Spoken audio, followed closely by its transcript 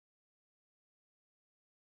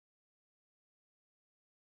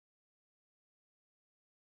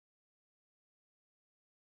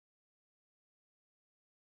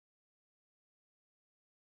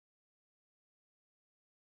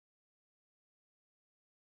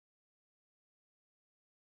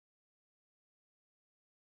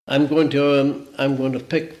I'm going to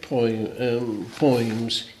pick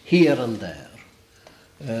poems here and there,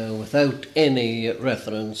 without any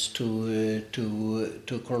reference to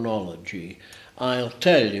chronology. I'll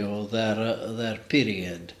tell you their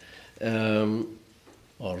period, or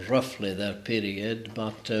roughly their period,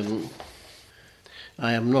 but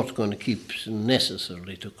I am not going to keep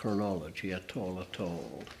necessarily to chronology at all.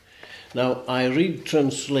 Now, I read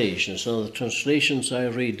translations, so the translations I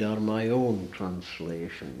read are my own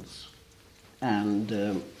translations.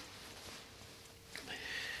 And,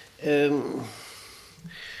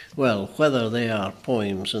 well, whether they are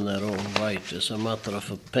poems in their own right is a matter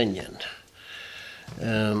of opinion.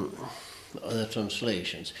 The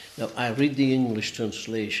translations. Now, I read the English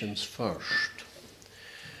translations first,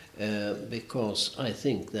 because I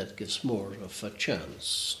think that gives more of a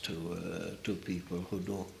chance to people who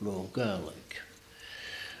don't know Gaelic.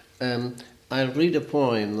 I'll read a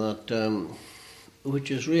poem that,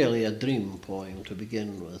 which is really a dream poem to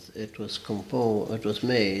begin with. It was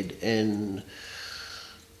made in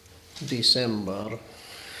December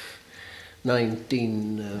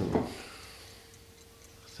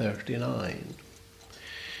 1939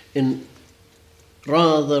 in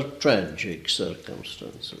rather tragic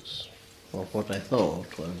circumstances, or what I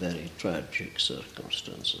thought were very tragic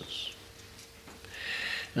circumstances.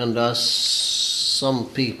 And as some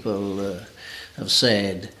people have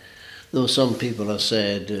said, though some people have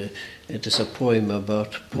said it is a poem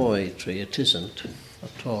about poetry, it isn't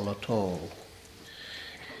at all.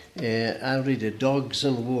 I read it, Dogs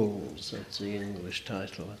and Wolves, that's the English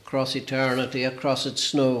title. Across eternity, across its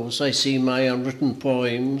snows, I see my unwritten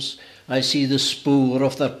poems. I see the spoor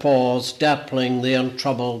of their paws dappling the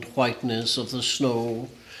untroubled whiteness of the snow.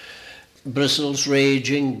 Bristles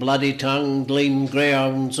raging, bloody tongue, gleam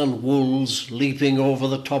greyhounds and wolves leaping over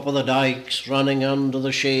the top of the dikes, running under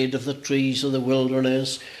the shade of the trees of the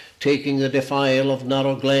wilderness, taking the defile of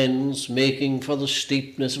narrow glens, making for the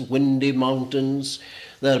steepness of windy mountains,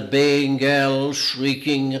 their baying yells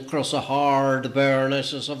shrieking across the hard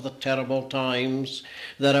barenesses of the terrible times,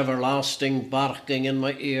 their everlasting barking in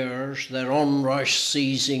my ears, their onrush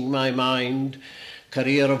seizing my mind,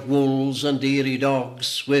 career of wolves and eerie dogs,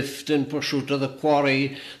 swift in pursuit of the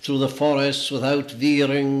quarry, through the forests without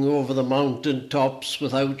veering, over the mountain tops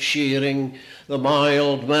without shearing, the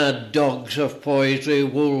mild, mad dogs of poetry,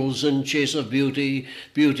 wolves in chase of beauty,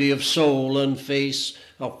 beauty of soul and face,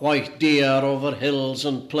 a white deer over hills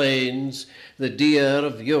and plains, the deer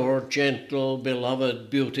of your gentle,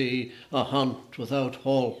 beloved beauty, a hunt without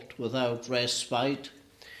halt, without respite.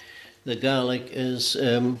 The Gaelic is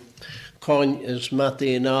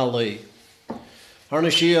Madaidhean-allaidh.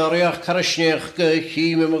 Harnashiariach Karashnechke,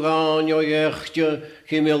 Chime Magan, Yoyechte,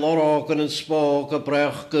 Chime Lorogan and Spoke, a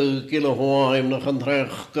Brechke, Gilahoim,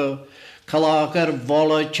 Nachandrechke, Kalakar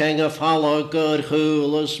Volla, Chenga Falaga,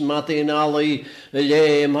 Hulas, Madaidhean-allaidh,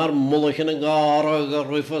 Leim, Har Mullichan and Garag, a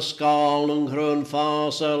Rufascal and Grun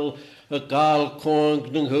Fasel, a Gal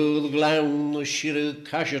Kong, and Hul Glown, a Shiru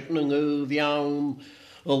Cashet and Uviam,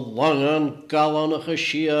 a Langan Galan, a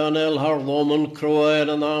Ceann, Har Loman Croed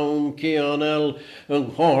and Aum Ceann,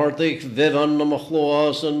 and Hortig Vivan, a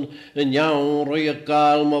Machloas, and Yaun, Ria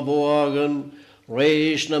Gal Mavogan.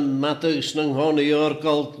 Reis na matus na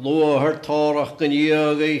honiorgalt loa her torach gan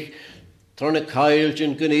iagich, Trna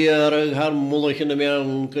cailtin gan iarag har mullich na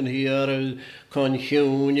mewn gan hiarag, con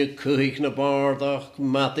hiúne cuich na bardach,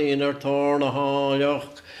 matin ar torna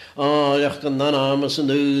áiach gan nanamas an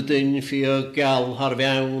údin fiag gal har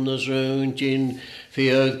mewn as rúntin,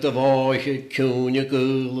 fiag da bháiche cúne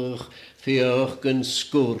gúlach, fiag gan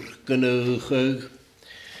skurk gan úchag.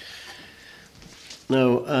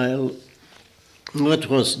 Now, it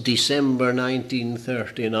was December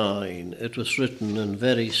 1939. It was written in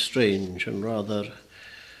very strange and rather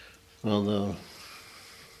in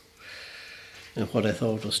what I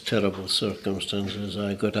thought was terrible circumstances.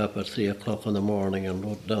 I got up at 3 o'clock in the morning and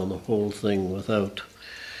wrote down the whole thing without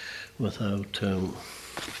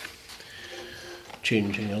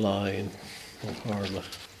changing a line, or hardly,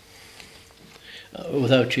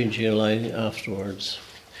 without changing a line afterwards.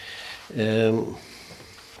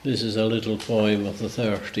 This is a little poem of the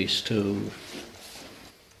 30s too.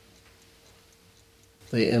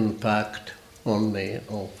 The impact on me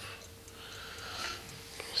of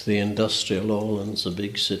the industrial lowlands, the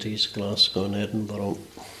big cities, Glasgow and Edinburgh,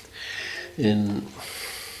 in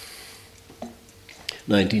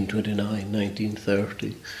 1929,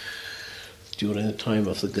 1930, during the time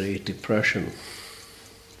of the Great Depression.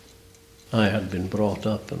 I had been brought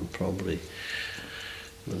up and probably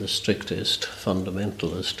with the strictest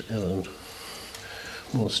fundamentalist,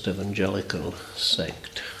 most evangelical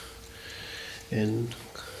sect in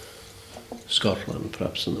Scotland,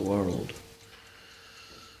 perhaps in the world.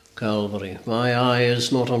 Calvary. My eye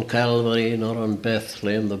is not on Calvary, nor on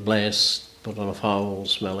Bethlehem the blessed, but on a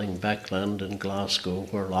foul-smelling backland in Glasgow,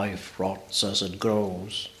 where life rots as it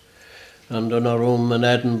grows, and on a room in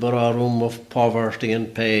Edinburgh, a room of poverty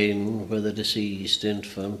and pain, where the deceased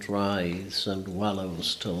infant writhes and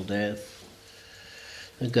wallows till death.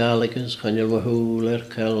 The Gaelic is chanel mahúl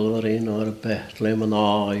Calvary, nor Bethlehem an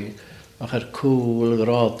eye, ach cool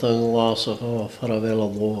grotang lasach off a bhfuil a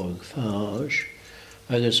log fáis.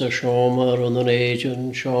 Agus a siomer yn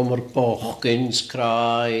agent, siomer bochgins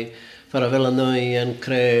crai, for a bhfuil a an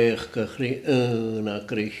creich go chrí a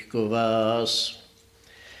grich go Bhàis.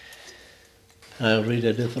 I'll read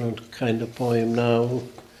a different kind of poem now.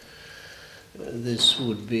 This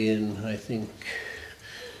would be in, I think,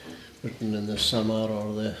 written in the summer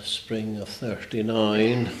or the spring of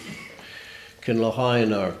 39. Kinloch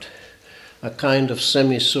Aoineart, a kind of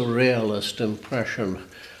semi-surrealist impression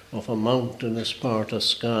of a mountainous part of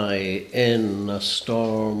sky in a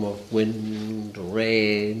storm of wind,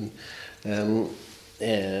 rain,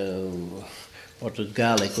 what the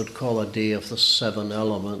Gaelic would call a day of the seven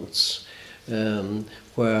elements,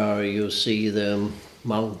 where you see the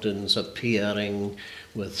mountains appearing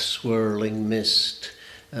with swirling mist,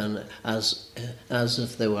 and as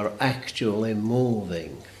if they were actually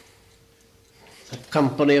moving. A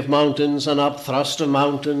company of mountains, an upthrust of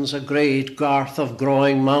mountains, a great garth of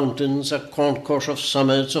growing mountains, a concourse of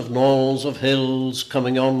summits, of knolls, of hills,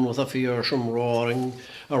 coming on with a fearsome roaring,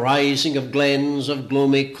 a rising of glens, of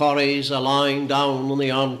gloomy corries, a lying down on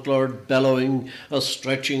the antlered bellowing, a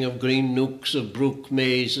stretching of green nooks, of brook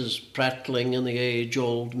mazes, prattling in the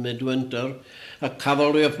age-old midwinter, a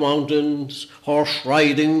cavalry of mountains,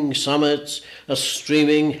 horse-riding summits, a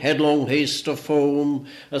streaming headlong haste of foam,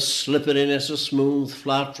 a slipperiness of smooth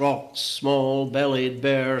flat rocks, small-bellied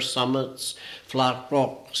bare summits, flat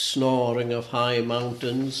rocks snoring of high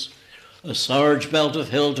mountains, a surge belt of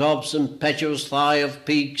hilltops, impetuous thigh of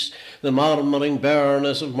peaks, the murmuring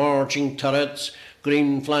bareness of marching turrets,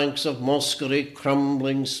 green flanks of Muskerry,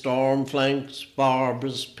 crumbling storm flanks,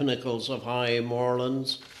 barbarous pinnacles of high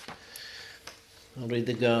moorlands. I'll read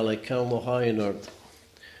the Gaelic, Calmach Aoineart.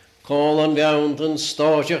 Colin Fountain,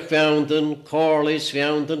 Storchach Fountain, Corley's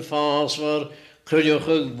Fountain, Fosfor,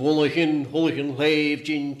 Crudiachag, Wullichin, Hullichin, Lave,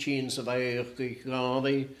 Gin, Chin, Savaich,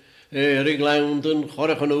 Gavi, Erig Lountain,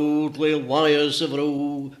 Chorachan Oudley, Wyas of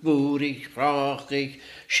Roo, Vúrich, Rachich,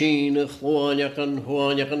 Sheenach, Huanach,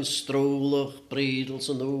 Strolach, Bredels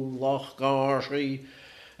and Loch, Garshi,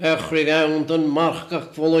 Echrig Fountain,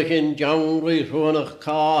 Marchach, Wullichin, Jangri, Ruanach,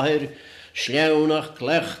 Cahir, Sleaunach,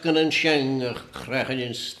 Lechgan and Shengach, Crechen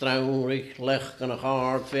in Straunrich, Lechgan a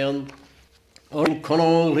Hardfen, on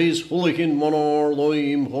Conollis, Hullichin, Monor,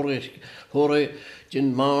 Loim, Hurri,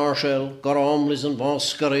 Jin Marshall, Goromlis and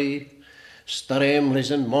Voscary,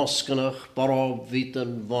 Staremlis and Moscanach, Borob, Vit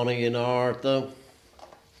and Vonnie in Arta.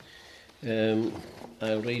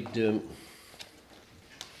 I'll read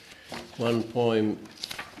one poem.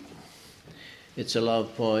 It's a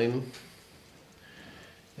love poem.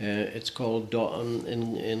 It's called Dawn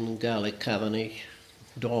in Gaelic, Camhanaich.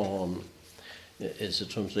 Dawn is a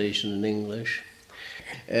translation in English.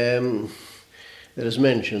 There is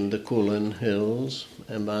mentioned the Cullen Hills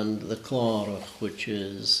and the Clárach, which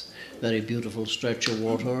is a very beautiful stretch of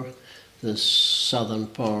water, the southern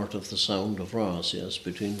part of the Sound of Rosyas,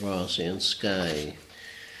 between Rosy and Skye.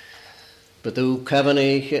 But the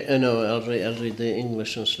Camhanaich, I'll read the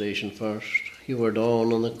English translation first. You were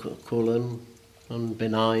dawn on the Cullen, on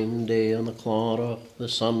benign day on the Clárach, the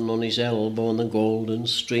sun on his elbow on the golden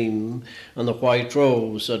stream, and the white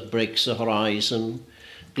rose that breaks the horizon,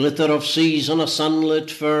 glitter of seas on a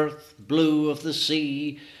sunlit firth, blue of the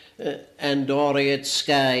sea, and aureate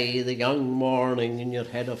sky, the young morning in your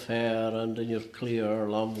head of hair and in your clear,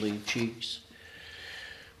 lovely cheeks.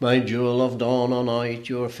 My jewel of dawn o' night,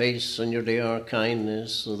 your face and your dear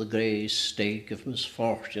kindness, though the grey stake of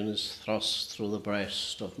misfortune is thrust through the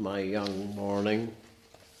breast of my young morning.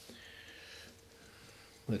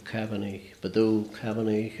 The Camhanaich, Badú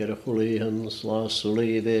Camhanaich a chuléhans, lá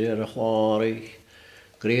suléver a chláirich,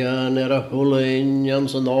 Grian a chuléin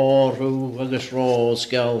ans an áhrú agus rás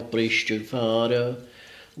galpristeag fára,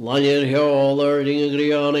 Lanyr heolar ding a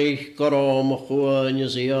grianich, Gorám a chuáin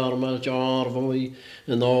as I arma jarvoi,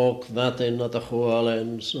 and ook vatin at the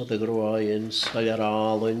chualens, at the groyens,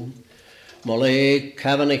 hagaralin. Malé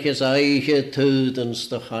Camhanaich is eiche tudens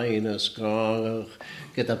de heines grangach,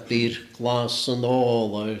 get a beer glass and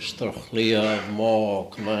allers, ter chlia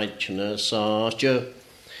mock matchna saatje.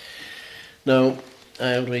 Now,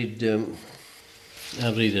 I'll read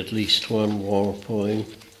at least one more poem.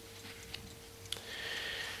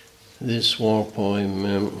 This war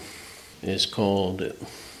poem is called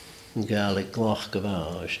Gaelic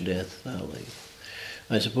Glac, Death Valley.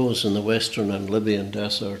 I suppose in the western and Libyan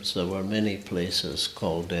deserts there were many places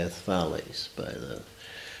called Death Valleys by the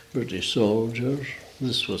British soldiers.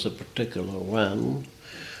 This was a particular one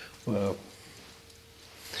where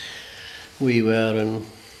we were in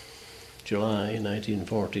July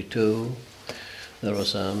 1942. There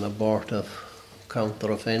was an abortive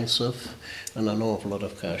counter-offensive and an awful lot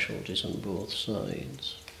of casualties on both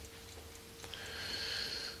sides.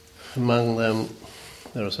 Among them,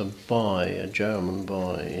 there was a boy, a German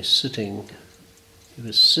boy, sitting. He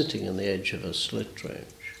was sitting on the edge of a slit trench.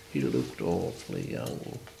 He looked awfully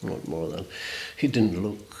young, not more than, he didn't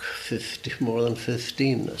look 50, more than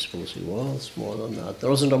 15, I suppose he was, more than that. There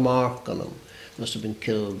wasn't a mark on him. Must have been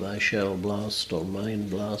killed by shell blast or mine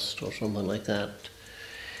blast or something like that.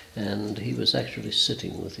 And he was actually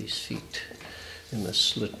sitting with his feet in a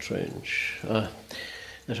slit trench.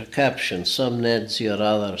 There's a caption, some Neds or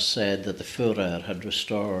others said that the Führer had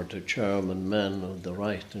restored to German men the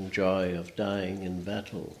right and joy of dying in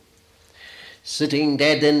battle. Sitting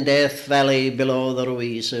dead in Death Valley below the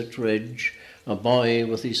Ruiset Ridge, a boy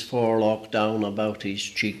with his forelock down about his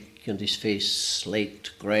cheek and his face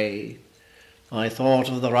slate grey. I thought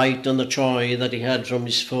of the right and the joy that he had from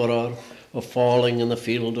his Führer, of falling in the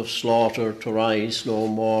field of slaughter to rise no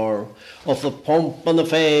more, of the pomp and the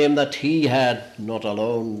fame that he had, not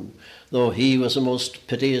alone, though he was the most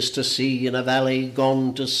piteous to see in a valley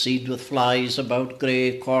gone to seed with flies about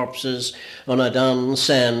grey corpses on a dun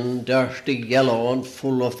sand, dirty yellow and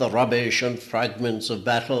full of the rubbish and fragments of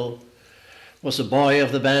battle. Was the boy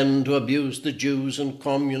of the band who abused the Jews and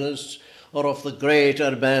communists, or of the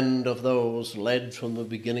greater band of those led from the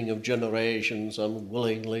beginning of generations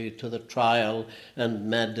unwillingly to the trial and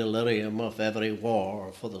mad delirium of every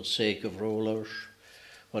war for the sake of rulers?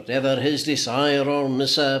 Whatever his desire or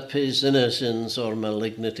mishap, his innocence or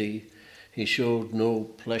malignity, he showed no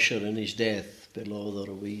pleasure in his death below the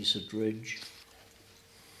Ruiset Ridge.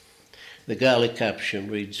 The Gaelic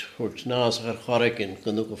caption reads, Hwrtnasach choricin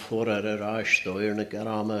gynwch y ffwrr ash do irnig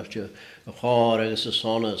aramartio y chorag y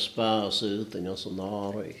sonas bas ydynios yn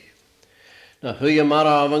arich. Na hui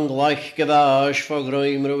maraf yn glaich gyfash fo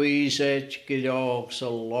groim Ruiset gyliog sy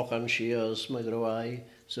Loch an sias ma grwai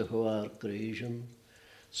sy hwyr greision.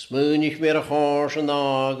 Smynich mir a chors yn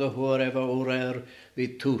ag a hwyr efo wrer fi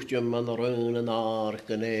twtiam an ryn yn ar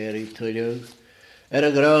gyneri tyliw. Y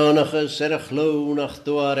grönachus y chlwnach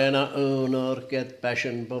dwar en a Aoineart get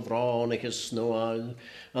passion befránich y snwag,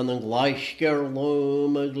 an yn gleich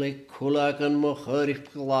gerlwm y glic cwlag yn mwchyrich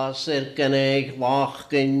glas Camhanaich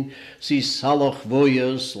lachgyn sy salwch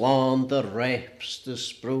fwyas lan dy reps dy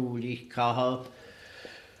sprwlich cahab.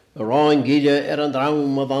 Y rhaen gydau yn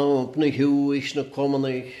drawn y famp na hwys na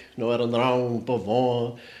Camhanaich, no yn drawn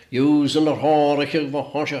befo, Yw's yn yr horach ag fo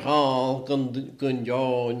hosach al gyn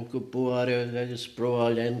jawn gwbwyr ag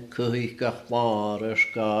ysbrwal yn cych gach lar ys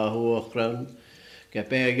ga hwachran.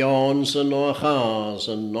 Gep e jawn sy'n no a chas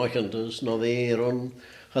yn nochantys no feron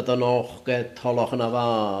chad yn och get tolach yn a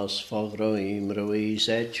fas fog roim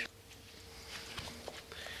Ruiset.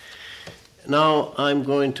 Now I'm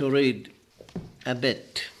going to read a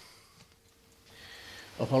bit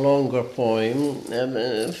of a longer poem,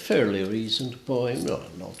 a fairly recent poem, no,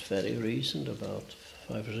 not very recent, about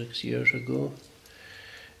 5 or 6 years ago.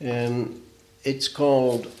 It's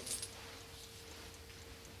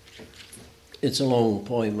a long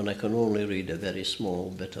poem and I can only read a very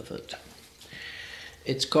small bit of it.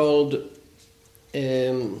 It's called,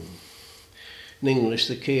 in English,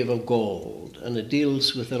 The Cave of Gold, and it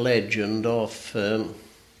deals with the legend of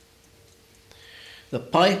the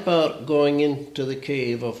piper going into the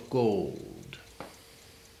cave of gold.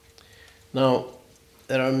 Now,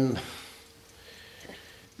 there are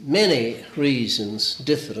many reasons,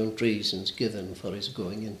 different reasons given for his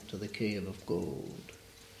going into the cave of gold.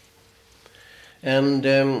 And,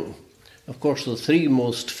 of course, the three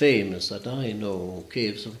most famous that I know,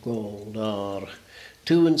 caves of gold, are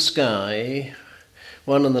two in Skye,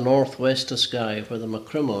 one in the northwest of Skye where the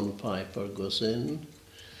Macrimon piper goes in,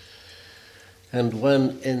 and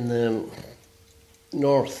one in the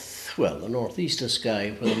northeast of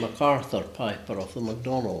Skye where the MacArthur piper of the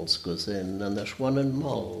MacDonalds goes in, and there's one in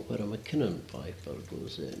Mull where a McKinnon piper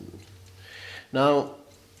goes in. Now,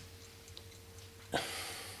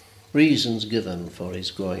 reasons given for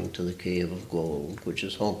his going to the Cave of Gold, which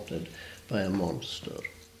is haunted by a monster,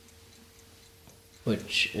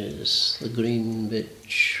 which is the Green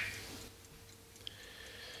Bitch.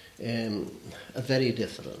 A very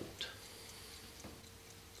different.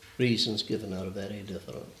 Reasons given are very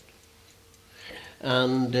different.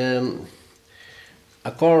 And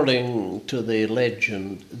according to the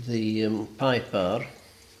legend, the piper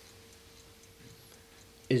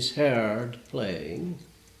is heard playing,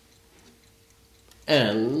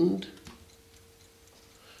 and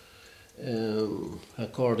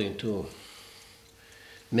according to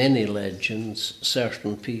many legends,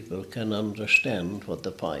 certain people can understand what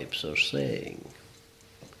the pipes are saying.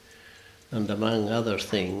 And among other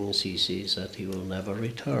things, he says that he will never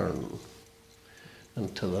return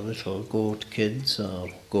until the little goat kids are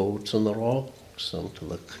goats on the rocks,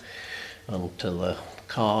 until the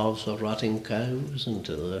calves are rotting cows,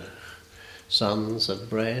 until the sons at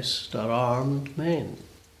breast are armed men.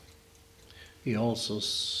 He also,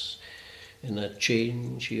 in a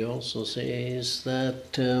change, he also says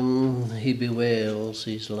that he bewails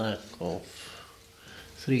his lack of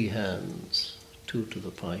 3 hands, 2 to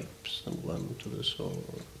the pipes and 1 to the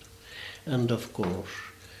sword. And of course,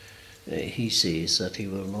 he says that he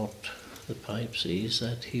will not, the pipe says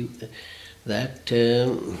that he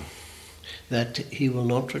will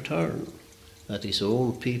not return, that his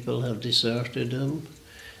own people have deserted him,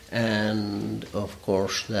 and of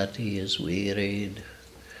course that he is wearied.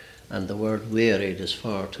 And the word wearied is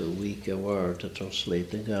far too weak a word to translate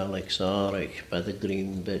the Gaelic Aoineart by the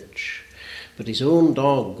green bitch. But his own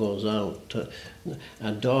dog goes out,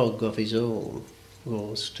 a dog of his own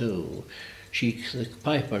goes too. The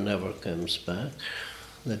piper never comes back.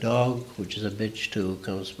 The dog, which is a bitch too,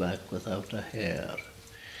 comes back without a hair.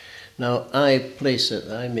 Now I place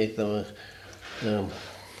it, I make the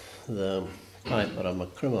piper a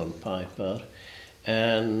MacCrimmon piper,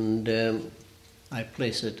 and I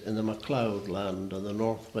place it in the MacLeod land on the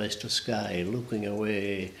northwest of Skye, looking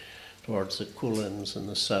away towards the Cuillins in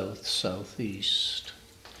the south-southeast.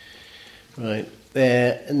 Right,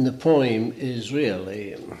 and the poem is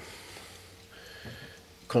really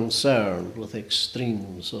concerned with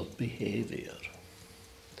extremes of behaviour.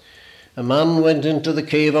 A man went into the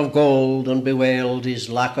cave of gold and bewailed his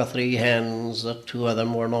lack of 3 hands, that 2 of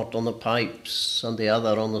them were not on the pipes and the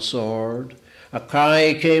other on the sword. A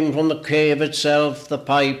cry came from the cave itself, the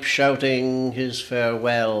pipe shouting his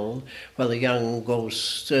farewell, while the young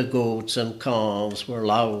goats and calves were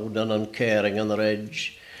loud and uncaring on the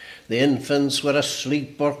ridge. The infants were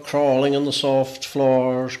asleep or crawling on the soft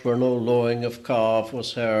floors, where no lowing of calf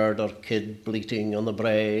was heard or kid bleating on the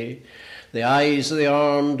brae. The eyes of the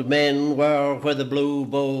armed men were where the blue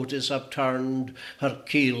boat is upturned, her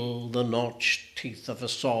keel the notched teeth of a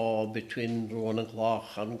saw between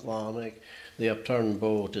Loch and Camhanaich. The upturned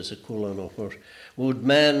boat is a Calbharaigh. Would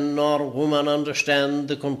man or woman understand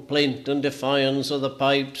the complaint and defiance of the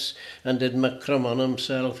pipes, and did MacCrimmon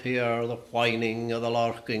himself hear the whining of the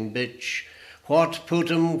larking bitch? What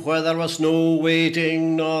put him where there was no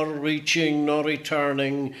waiting, nor reaching, nor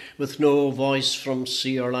returning, with no voice from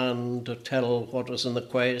sea or land to tell what was in the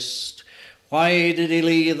quest? Why did he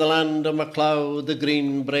leave the land of MacLeod, the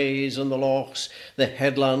green braes and the lochs, the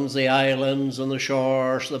headlands, the islands and the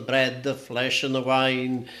shores, the bread, the flesh and the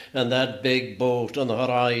wine, and that big boat on the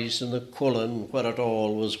horizon, the Cuillin, where it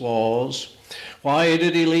always was? Why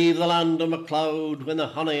did he leave the land of MacLeod when the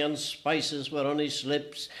honey and spices were on his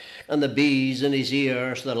lips, and the bees in his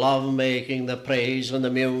ears, the love-making, the praise and the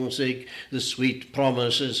music, the sweet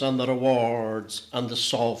promises and the rewards, and the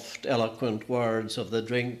soft, eloquent words of the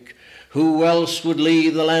drink? Who else would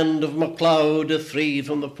leave the land of MacLeod, free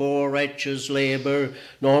from the poor wretch's labour,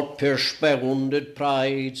 not pierced by wounded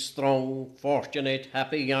pride, strong, fortunate,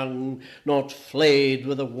 happy young, not flayed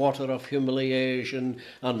with the water of humiliation,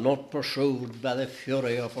 and not pursued by the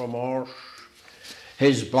fury of remorse?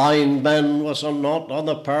 His blind man was not on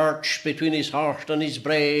the perch between his heart and his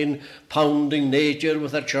brain, pounding nature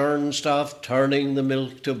with a churn staff, turning the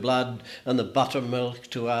milk to blood and the buttermilk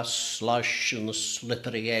to a slush on the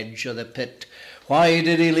slippery edge of the pit. Why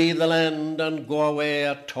did he leave the land and go away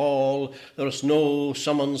at all? There was no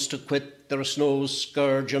summons to quit, there was no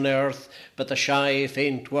scourge on earth, but the shy,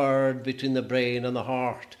 faint word between the brain and the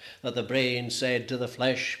heart, that the brain said to the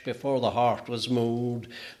flesh before the heart was moved,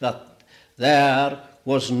 that there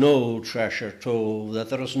was no treasure trove, that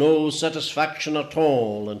there was no satisfaction at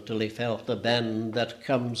all until he felt the bend that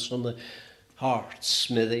comes from the heart's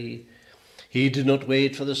smithy. He did not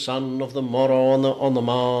wait for the sun of the morrow on the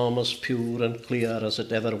Marm as pure and clear as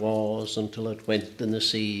it ever was, until it went in the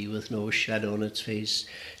sea with no shadow on its face.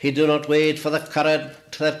 He do not wait for the current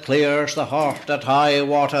that clears the heart at high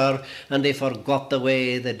water, and he forgot the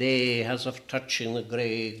way the day has of touching the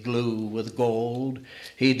grey glue with gold.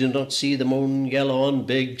 He did not see the moon yellow and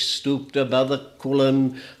big, stooped above the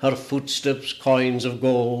Cullen, her footsteps coins of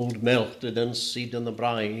gold, melted and seed in the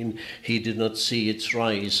brine. He did not see its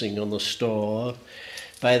rising on the store.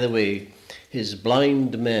 By the way, his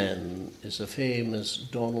blind man is a famous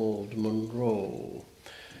Donald Munro.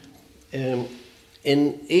 In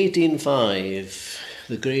 1805,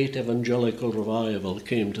 the great evangelical revival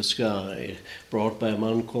came to Skye, brought by a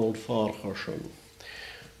man called Hutchison.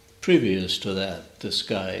 Previous to that, the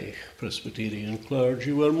Skye Presbyterian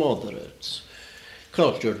clergy were moderates,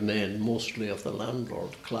 cultured men, mostly of the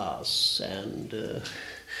landlord class, and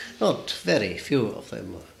not very few of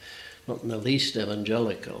them, not in the least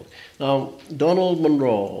evangelical. Now, Donald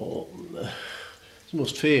Munro, the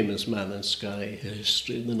most famous man in Skye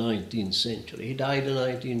history in the 19th century. He died in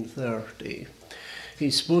 1930.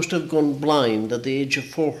 He's supposed to have gone blind at the age of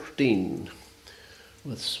 14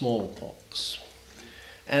 with smallpox.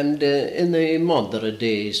 And in the moderate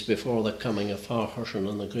days before the coming of Hutchison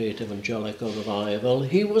and the great evangelical revival,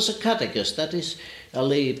 he was a catechist, that is, a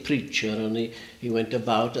lay preacher, and he went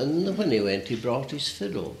about, and when he went, he brought his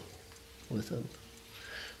fiddle with him.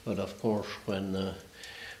 But of course, when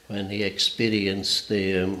he experienced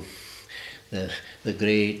the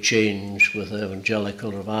great change with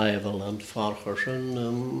evangelical revival and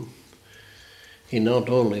Hutchison, he not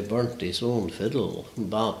only burnt his own fiddle,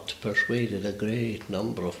 but persuaded a great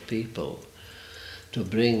number of people to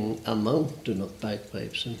bring a mountain of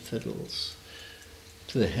bagpipes and fiddles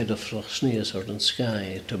to the head of Frosneasort in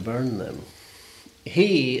Skye to burn them.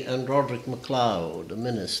 He and Roderick MacLeod, the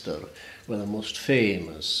minister, were the most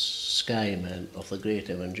famous Skye men of the great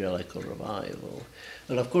evangelical revival.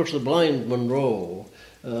 And of course the blind Munro,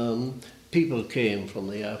 people came from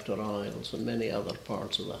the Outer Isles and many other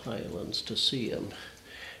parts of the Highlands to see him.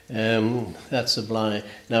 That's the blind.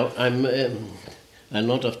 Now I'm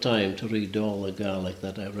not of time to read all the Gaelic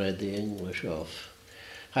that I read the English of.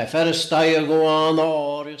 I first go on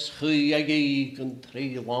or is chui a geek and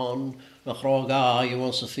tree one. Na chroga you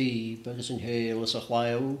want a fee, because in hail is a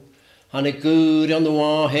chlau. Han ik good on the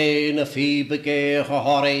one hay na fee begay a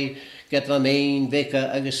hurry, get the main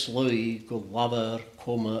vika agus lui, go laver,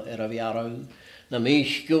 coma a viarrow. Na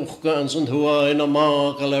mich gulchgans and hua in a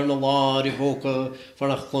magal na lari voca, for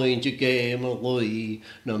a coin to game a lui,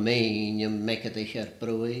 na main you make it a her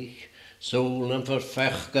bruig. Soul and for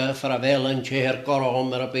fechke, for a vel and chair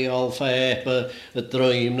gorom a beal fepe, a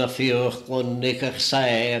dream na fioch glun nickach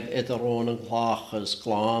save, it a ron and glachas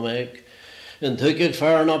glamig. And took it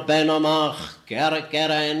fer na benamach,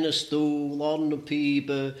 gera in the stool on the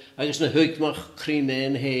piebe, agus na hugmach cream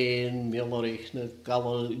in heen, millerich na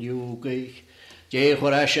gala jugig. Jay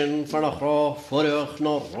horashin for na chro, furioch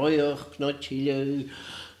na roioch na chile,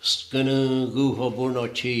 skinna guhobur na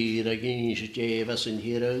cheer against Javis and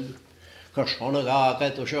hero. Carcanet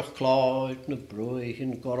agad o seach cláid na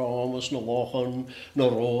bruichen goramas na lochan na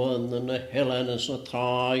roan na helenas na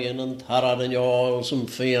traien and tarad and yoils and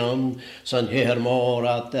fian san hermor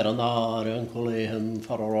at der an an colehen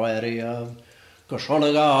for roeria.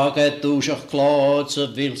 Carcanet agad o seach cláid sa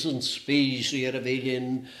vilsen specie a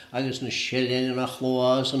vilin agus na shillin na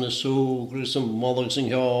chloas and na sogris and mollings and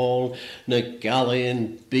yol na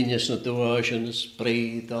galleon binyas na duas and na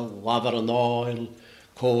spread a laver and oil.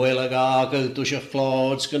 Coel agad dus eich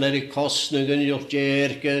glod, sgynner I cosnig yn yw'ch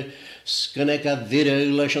jerge, sgynner a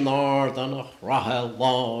viril leis an ard an a rahel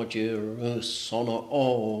lodger, son o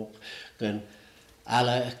og, gyn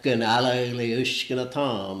ale le ysgyn a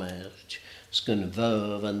tamert, sgyn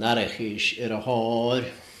vöv a narichish a hor.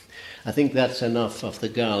 I think that's enough of the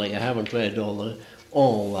Gaelic. I haven't read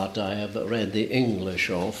all that I have read the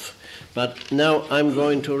English of. But now I'm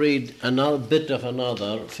going to read another bit of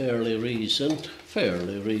another fairly recent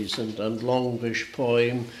and longish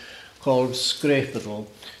poem called Screapadal.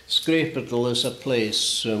 Screapadal is a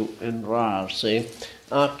place in Rarsay.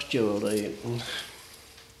 Actually,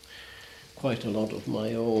 quite a lot of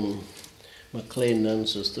my own MacLean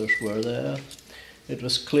ancestors were there. It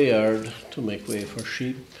was cleared to make way for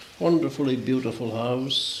sheep. Wonderfully beautiful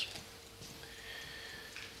house.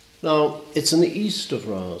 Now, it's in the east of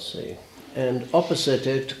Rarsay, and opposite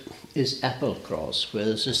it is Applecross, where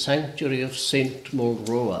there's a sanctuary of Saint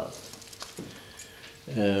Munro,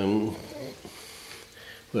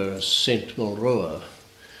 where Saint Munro,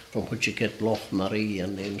 from which you get Loch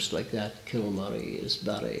and names like that, Kilmarie, is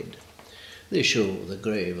buried. They show the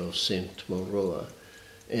grave of Saint Munro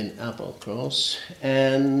in Applecross,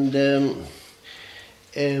 and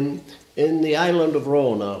In the island of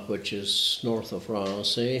Rona, which is north of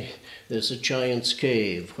Ramsey, there's a giant's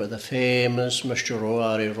cave where the famous Mr.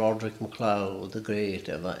 Roari Roderick MacLeod, the great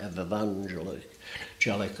evangelical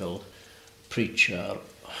preacher,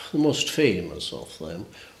 the most famous of them,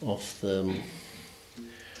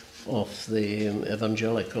 of the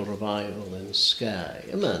evangelical revival in Skye,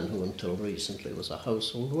 a man who until recently was a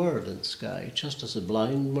household word in Skye, just as the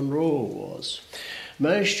blind Munro was.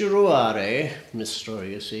 Maister Roari, Mr.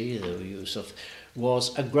 you see, the use of,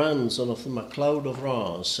 was a grandson of the MacLeod of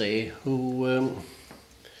Ramsey who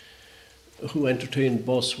entertained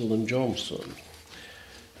Boswell and Johnson.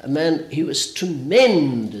 And then he was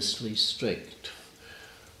tremendously strict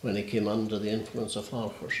when he came under the influence of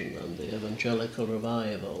Hutchison and the evangelical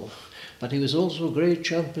revival. But he was also a great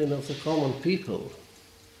champion of the common people,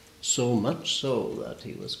 so much so that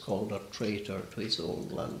he was called a traitor to his own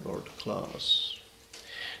landlord class.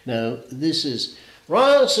 Now, this is,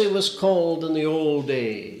 Ramsey was called in the old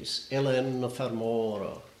days Elen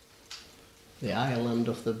Fermora, the island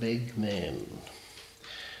of the big men.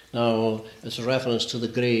 Now, it's a reference to the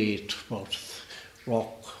great rock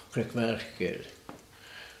Camhanaich,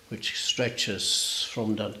 which stretches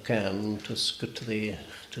from Duncan to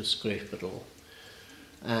Sgreapadal.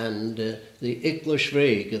 And the Icklish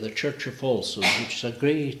the Church of Folsom, which is a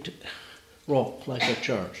great rock like a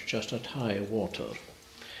church, just at high water.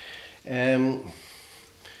 Now,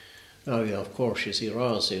 yeah, of course, you see,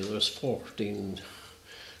 Ramsey, there was 14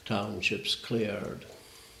 townships cleared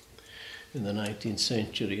in the 19th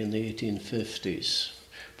century, in the 1850s.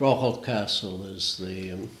 Brochel Castle is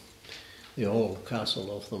the old castle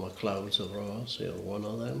of the MacLeods of Ramsey, or one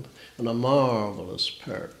of them, and a marvellous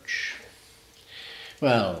perch.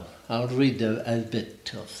 Well, I'll read a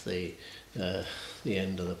bit of the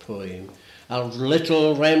end of the poem. A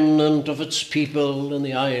little remnant of its people in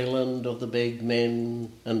the island of the big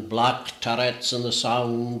men, and black turrets in the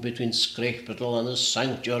sound between Sgreapadal and the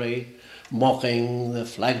sanctuary, mocking the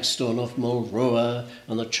flagstone of Munro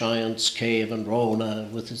and the giant's cave in Rona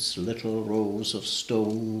with its little rows of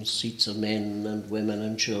stone seats of men and women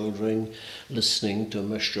and children, listening to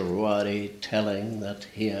Mr. Roari telling that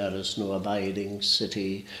here is no abiding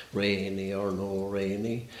city, rainy or no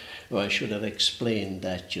rainy. Well, I should have explained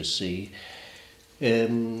that, you see.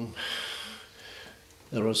 There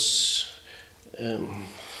was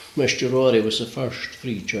Mr. Roari was the first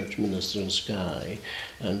free church minister in Skye,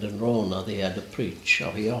 and in Rona they had to preach,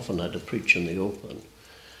 or he often had to preach in the open.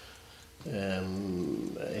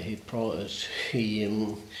 He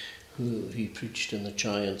preached in the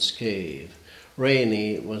Giant's Cave.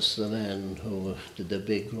 Rainey was the man who did the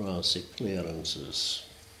big Ramsey clearances.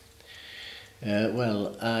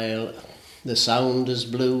 The sound is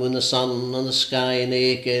blue in the sun and the sky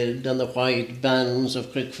naked, and the white bands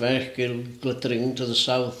of Crickferkil glittering to the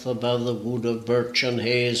south above the wood of birch and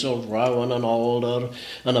hazel, rowan and alder,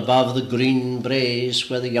 and above the green braes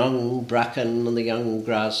where the young bracken and the young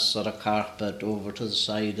grass are a carpet over to the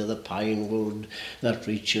side of the pine wood that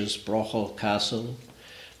reaches Brochel Castle.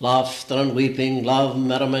 Laughter and weeping, love,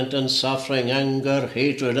 merriment and suffering, anger,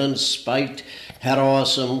 hatred and spite,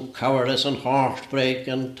 heroism, cowardice and heartbreak,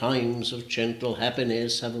 and times of gentle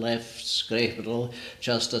happiness have left Sgreapadal,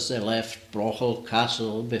 just as they left Brochel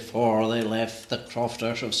Castle before they left the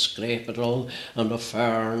crofters of Sgreapadal and of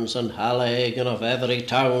Ferns and Hallaig and of every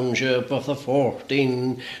township of the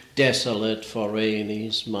 14, desolate for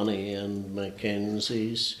Rainey's money and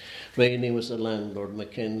Mackenzie's. Rainey was the landlord,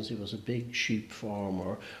 Mackenzie was a big sheep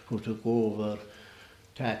farmer who took over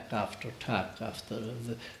tack after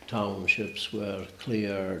the townships were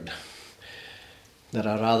cleared. There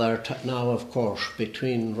are other, now of course,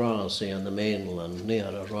 between Ramsey and the mainland,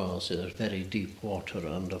 nearer Ramsey, there's very deep water,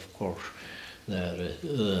 and of course there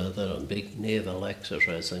are big naval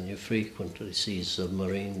exercises, and you frequently see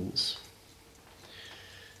submarines.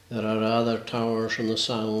 There are other towers in the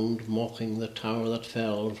sound, mocking the tower that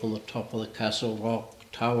fell from the top of the castle rock,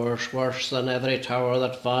 towers worse than every tower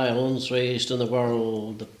that violence raised in the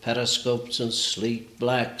world, the periscopes and sleek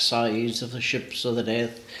black sides of the ships of the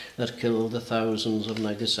death that killed the thousands of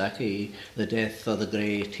Nagasaki, the death of the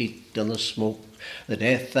great heat and the smoke, the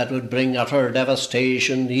death that would bring utter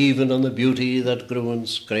devastation even on the beauty that grew in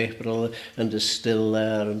Sgreapadal and is still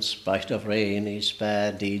there in spite of Rainey's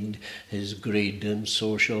bad deed, his greed and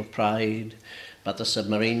social pride. But the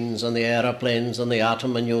submarines and the aeroplanes and the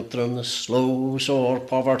atom and neutron, the slow, sore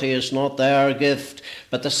poverty is not their gift,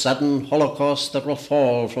 but the sudden holocaust that will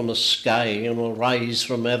fall from the sky and will rise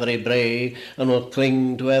from every brae and will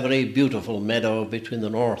cling to every beautiful meadow between the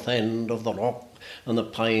north end of the rock and the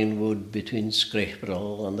pine wood between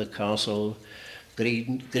Sgreapadal and the castle.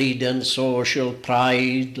 Greed and social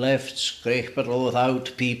pride left Sgreapadal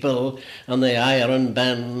without people, and the iron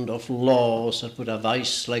band of laws that put a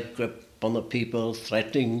vice-like grip on the people,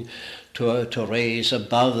 threatening to raise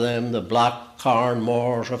above them the black carn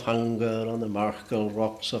moors of hunger and the Markle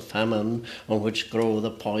rocks of famine, on which grow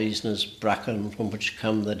the poisonous bracken, from which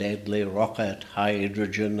come the deadly rocket,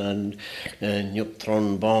 hydrogen and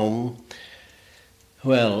neutron bomb.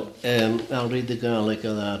 Well, I'll read the Gaelic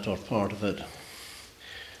of that, or part of it.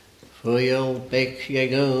 Fwyl bec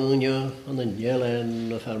Iagonia and the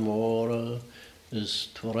Nielen of Hermora is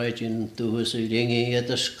Tворajin Duhus Dingi at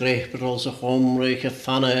the Sgreapadals of Homrich of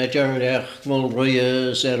Fanage Erlech Vol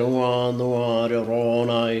Ruyas Erwan Noir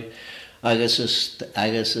Ronai agus is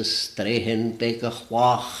Strehin bec a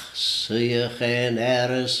Chwach Suyach en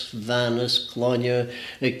Eris Vanus Clonia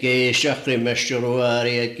a Geishach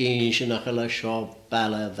Rimeshruari a Gishinach a Shop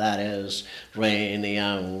Bala Vares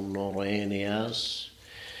Rainian or Rainias.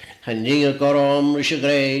 Han ninge gorom rys y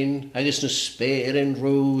grein, agos na speir yn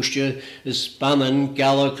rwysio, ys banan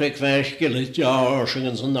galw cric ferch gilydd jars yn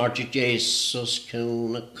sy'n arti Jesus,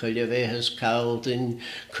 cwn a cwylio fe hys cawdyn,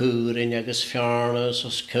 cwrin agos fiarnas,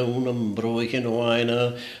 os cwn yn brwych yn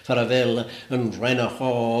waina, far a fel yn rhain a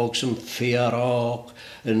hog, sy'n fiarog,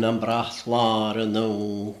 yn am brathlar yn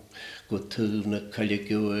nhw, gwtwf na cwylio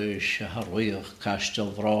gwys, a harwyach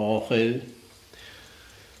castel froch.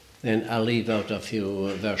 Then I'll leave out a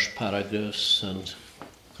few verse paragraphs and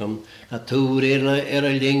come. A tour a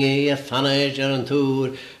lingi, a fanage an tour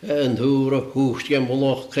a hoostje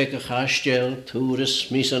moloch krek a chastel, tour a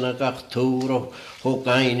smissen a gach tour ho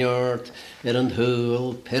Aoineart, an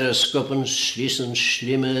hul, periscopen slissen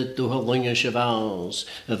slimme do ha linge chevals,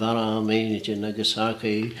 a vara menetje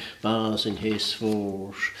nagasaki, Bhàis in his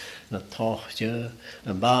force. Na tochtje,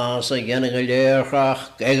 en Bhàis a gennige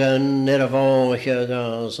leerchach, gegen a bháiche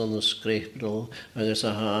gas on the Screapadal, agus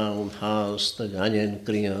a hound has the ganyan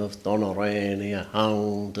grief, Donaraini, a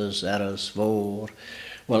hound as eras vor.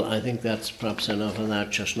 Well, I think that's perhaps enough of that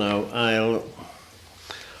just now. I'll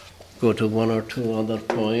go to one or two other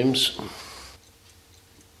poems.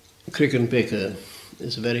 Cricanbica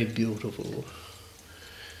is very beautiful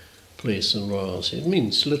place in Ross. It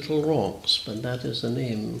means little rocks, but that is the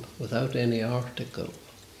name without any article.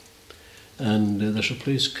 And there's a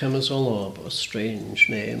place, Camhanaich, a strange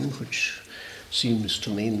name, which seems to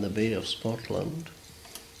mean the Bay of Scotland.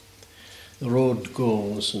 The road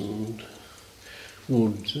goes and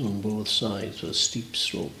woods on both sides with a steep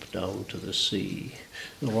slope down to the sea.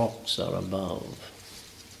 The rocks are above.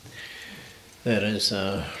 There is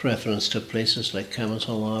a reference to places like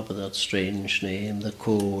Camhanaich with that strange name, the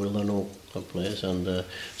Coal and Oak place, and the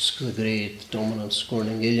great dominant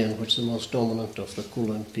Sgreapadal, which is the most dominant of the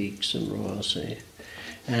Coolin peaks in Ross.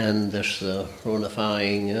 And there's the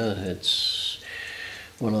Runafying, it's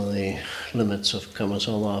one of the limits of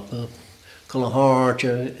Camhanaich.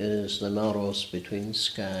 Calbharaigh is the narrows between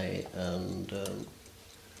Skye and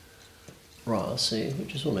Ross,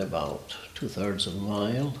 which is only about 2/3 of a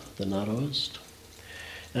mile, the narrowest.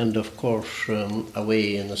 And of course,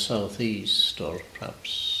 away in the southeast, or perhaps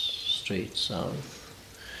straight south,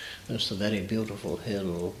 there's the very beautiful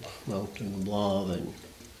hill, Mountain Blavin.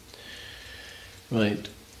 Right,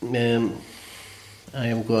 I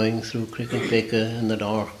am going through Cricanbica in the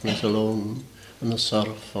darkness alone, and the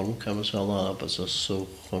surf on Camhanaich as a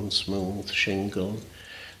soak on smooth shingle.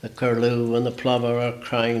 The curlew and the plover are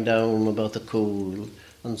crying down about the cool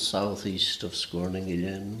and southeast of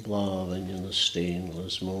Sgreapadal, blaving in the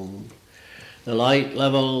stainless moon. The light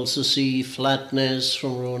levels the sea flatness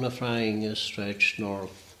from Runafying is stretched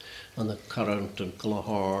north, and the current in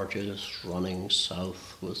Calbharaigh is running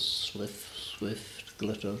south with swift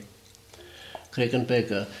glitter.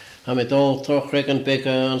 Cricanbica, ha mi dol tro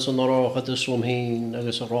Cricanbica an san roch at the Somhairle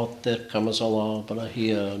agus a rot der Camhanaich and a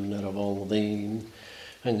hian a bhaldín.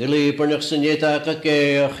 An gilíbernach san yetach a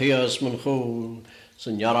geach hias man chul,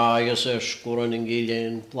 san yaragas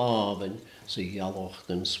Sgreapadal blavin, sa yaloch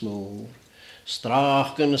gan smór.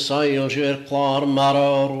 Strach gan sails clár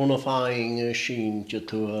mara Runafying a síntje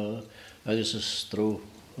tua, agus a strú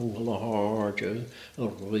an Calbharaigh a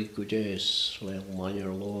ruigudés le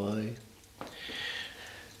manar loai.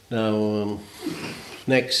 Now,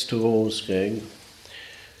 next to Osgeg,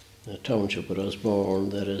 the township where I was born,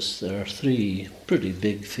 there are 3 pretty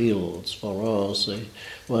big fields for us.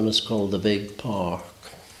 One is called the Big Park,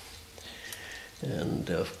 and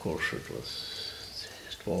of course it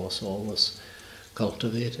was always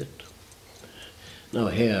cultivated. Now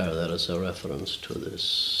here there is a reference to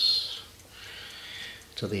this,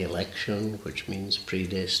 to the election, which means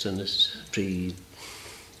predestined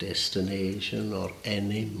destination or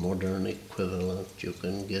any modern equivalent you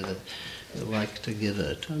can give it, like to give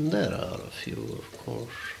it. And there are a few, of course.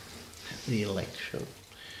 The election.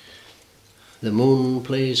 The moon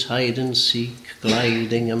plays hide and seek,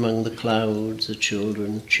 gliding among the clouds, the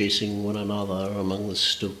children chasing one another among the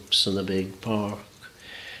stooks in the big park.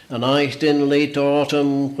 A night in late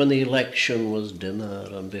autumn when the election was dimmer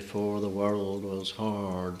and before the world was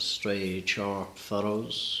hard, straight, sharp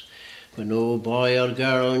furrows, when no boy or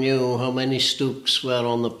girl knew how many stooks were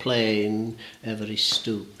on the plain, every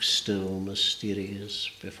stook still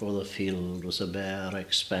mysterious before the field was a bare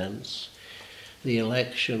expanse. The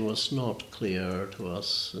election was not clear to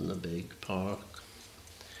us in the big park.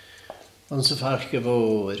 An sa farche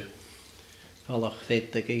bhóir, Falach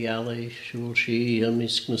fete ge yalli, shul she a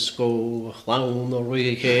misk na sko, chlawn o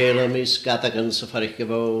rwy chéle mis gatagan sa farche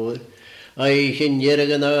bhóir. Aich in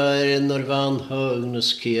yergan in o'r van hog na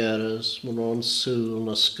skieras, mon on sul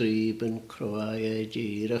na skrib yn croai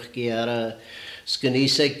gyrach giara,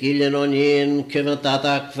 sgynisa gillian on yin cyfant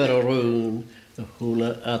adag fer o rŵn, y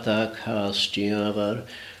hwla adag has diafar,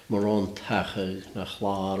 mon on tachag na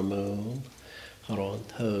chlar mŵl, ar on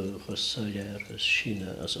tawg o syliar as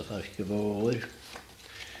sina as a farch gyfawr.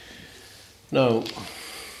 Now,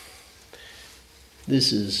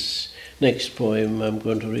 this is... Next poem I'm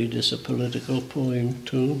going to read is a political poem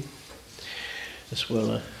too, as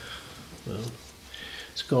well. Well,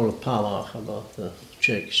 it's called a Palach, about the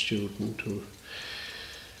Czech student who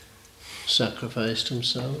sacrificed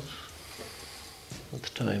himself at the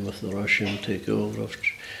time of the Russian takeover of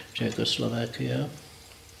Czechoslovakia.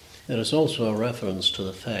 There is also a reference to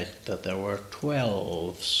the fact that there were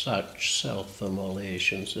 12 such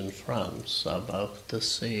self-immolations in France about the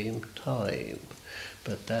same time.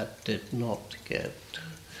 But that did not get,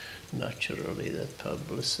 naturally, the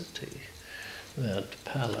publicity that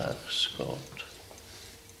Palach's got.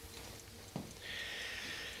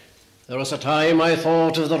 There was a time I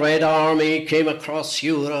thought if the Red Army came across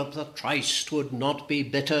Europe that Christ would not be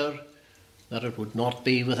bitter, that it would not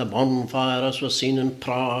be with a bonfire as was seen in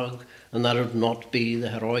Prague, and that it would not be the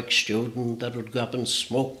heroic student that would go up and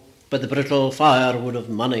smoke but the brittle firewood of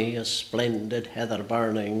money, a splendid heather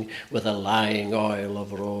burning, with a lying oil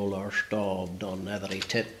of roller daubed on every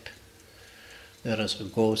tip. There is a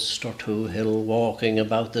ghost or two hill walking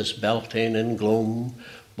about this beltane in gloom.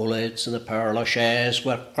 Bullets in the Père Lachaise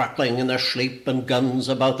were crackling in their sleep, and guns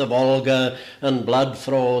about the Volga, and blood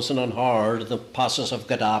frozen and hard the passes of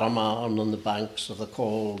Guadarrama and on the banks of the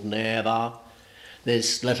cold Neva.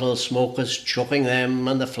 This little smoke is choking them,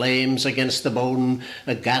 and the flames against the bone,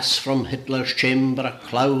 a gas from Hitler's chamber, a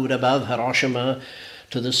cloud above Hiroshima,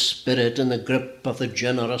 to the spirit in the grip of the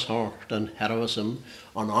generous heart and heroism,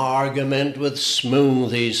 an argument with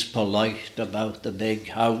smoothies polite about the big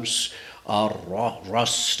house, or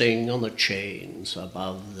rusting on the chains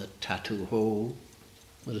above the tattoo hole.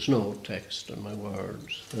 There is no text in my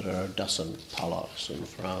words. There are a dozen Palachs in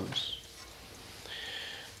France.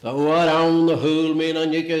 The around the hul mean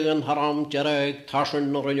an yigig and haram jareg, tashin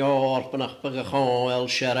nor Ainort, benach begachan el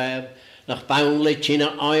shereb, nach boundly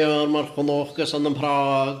china iron mar chnochgas an den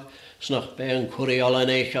Prague, snach ben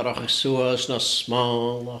Curiolaneich arach suas na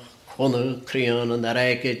smal, nach chunu krian and the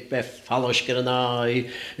rekit be fallish granai,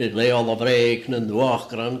 it lay all the break and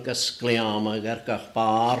duachgran gasgliama gergach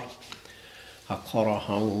bar. A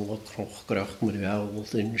corahang o crochgrach mynd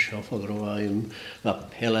iawdd in sioff o groaim, a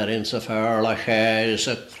peler in sa Somhairle MacGill-Eain,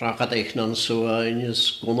 a Carcanet Press Ltd, ys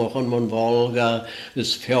gwnoch yn mon Volga,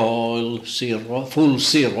 ys fiol, full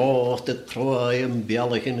sirot, y croaim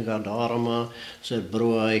bialich in Guadarrama, sy'r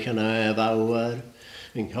brwaich yn efawr.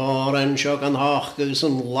 Yn choren siog an hachgus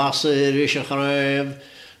yn lasir is a chref,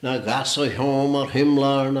 na gas o'i hom ar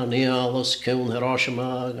himlar na nialas cwn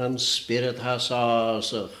Hiroshima gan spirit hasas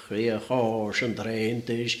a chria chors yn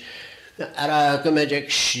dreintish ara gymedig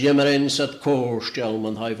shimmerin sat korstjal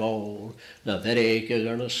man hai vol na vereke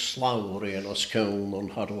gan a slauri an os cwn on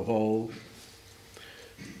hado ho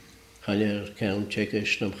Chanir cawn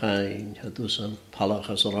tjekish nam chain hadusan Palach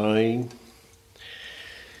as rain.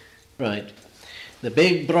 Right. The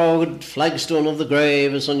big broad flagstone of the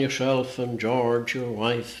grave is on your shelf, and George, your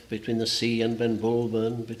wife, between the sea and Ben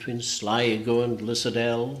Bulben, between Sligo and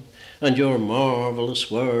Lissadell, and your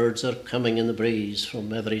marvellous words are coming in the breeze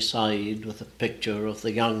from every side with a picture of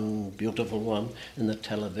the young, beautiful one in the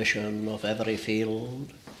television of every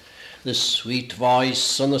field. The sweet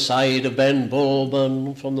voice on the side of Ben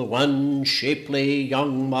Bulben from the one shapely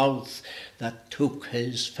young mouth that took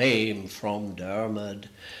his fame from Dermot,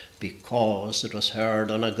 because it was heard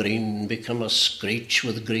on a green become a screech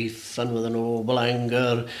with grief and with a noble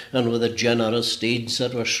anger and with the generous deeds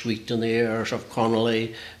that were sweet in the ears of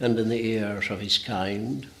Connolly and in the ears of his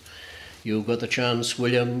kind. You got the chance,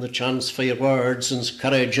 William, the chance for your words, and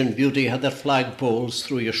courage and beauty had their flagpoles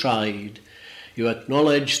through your side. You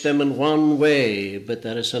acknowledged them in one way, but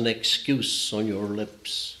there is an excuse on your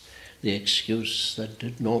lips, the excuse that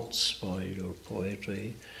did not spoil your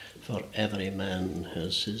poetry, for every man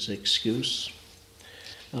has his excuse.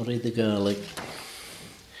 I'll read the Gaelic.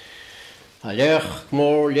 Alech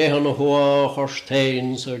mór lehan hoa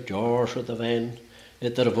chorsteins George at the ven,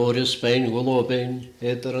 Voris Spain Gulobin,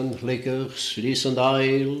 an Hlickach, Slís and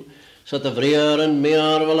Isle, Sat the Vrier and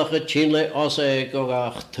Mear Villach a Chinle Oseg og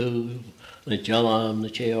ach tu, the Jalam, the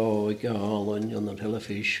Cheo, Galan, and the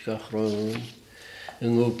Telefish Gachron.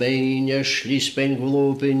 Yn gwbein y Slísbein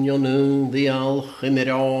Gulobin yon the Alch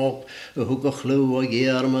Imirab, a hwg a chlw o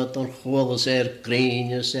giermad on chwilys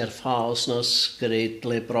greenis ffas na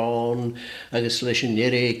Sgreapadal bron, agus leis yn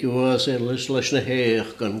irig ywys leis na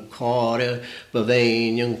heich gan córe,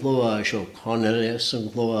 bevein yn glwys o Connelis yn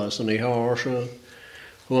glwys yn ei horsio.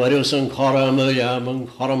 Hwyrws yn coram yliam yn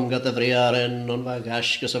coram gyda friaren, on fa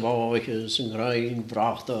gasgus y foichys yn grain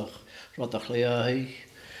brachtach, rod a chliaich.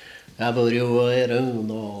 Gafwyr yw yw'n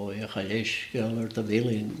o i'ch a leisgal ar dy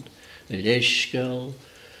filin, y leisgal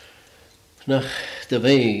nach dy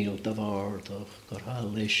fein o dy fardach, gor ha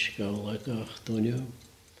leisgal ag ach dwnnw.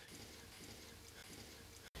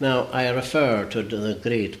 Now, I refer to the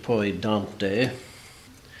great poet Dante,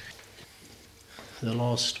 the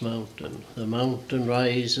lost mountain. The mountain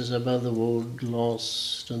rises above the wood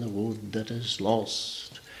lost, and the wood that is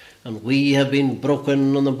lost. And we have been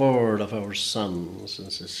broken on the board of our sun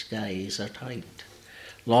since the skies are tight.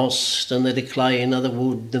 Lost in the decline of the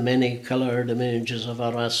wood, the many-coloured images of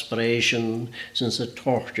our aspiration, since the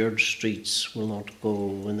tortured streets will not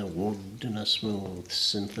go in the wood in a smooth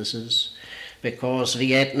synthesis. Because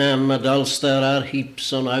Vietnam and Ulster are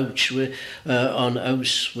heaps on Auschwitz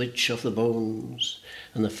of the bones,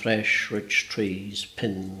 and the fresh, rich trees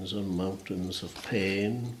pins on mountains of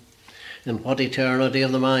pain. In what eternity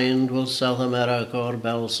of the mind will South America or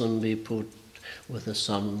Belsen be put, with the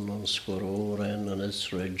sun on Sgreapadal and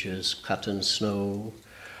its ridges cut in snow?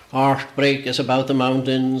 Heartbreak is about the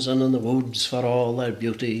mountains and in the woods for all their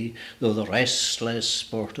beauty, though the restless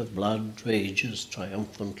sport of blood rages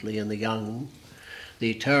triumphantly in the young.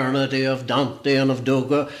 The eternity of Dante and of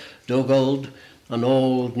Dugald, an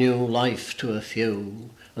old new life to a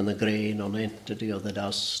few, and the grey nonentity of the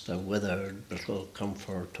dust, a withered little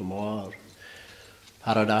comfort to more.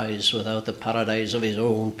 Paradise without the paradise of his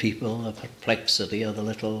own people, the perplexity of the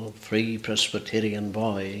little free Presbyterian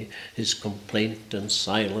boy, his complaint and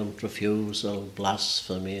silent refusal,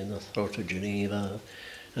 blasphemy in the throat of Geneva,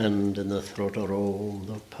 and in the throat of Rome,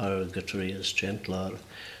 though purgatory is gentler,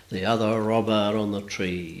 the other robber on the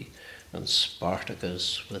tree, and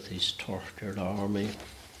Spartacus with his tortured army.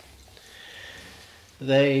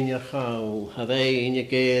 Vein your chawl, a vein your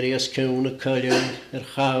gerius cwn y cylion,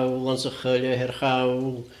 chawl ans y chyliau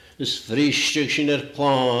chawl, ys fristig sy'n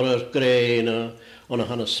plor greina, on a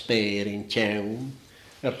han speir in tiawn.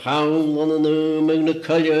 Chawl on y nŵmig na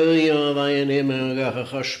cyliau, a fain imag a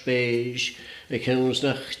chaspeis, y cwns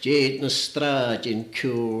na chdiet na strad in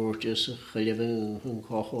cwrt, ys y chyliau yn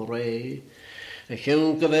coch o rei. A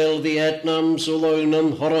cwn gyfel Vietnam sŵloen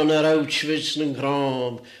am horon Auschwitz yn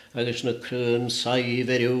grab, agus na cryn saif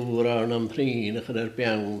yw'r arn am prin ach yr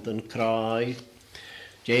biawnd yn crai.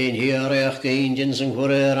 Jane hier eich geindjens yn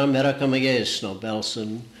gwrwyr America maes no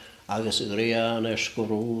Belsen, agus y grian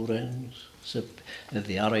esgwrwren, sy'n y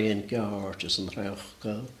ddiarau garges yn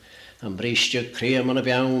rhewchga, am bristio cream yn y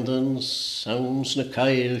biawndens, sawns na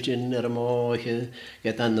caildjyn y moche,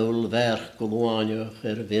 gyda nŵl ferch gwlwaniach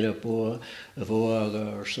virabwa y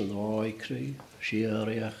fwagars yn oicri.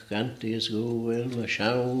 Siarach gantis gwyl na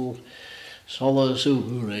siawl, solas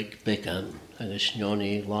úreg becan, agus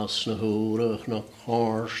nioni glas na húrach na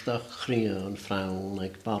chorstach chrian frawn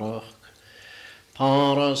ag barach.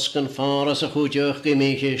 Paras gan faras a chwdiach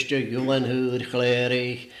gymichiste gwylen hwyr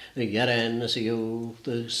chlerich, y geren as y ywch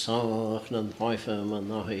dy sach na'n hoifam a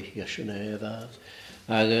nahich ysyneva,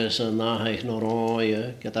 agus a nahich na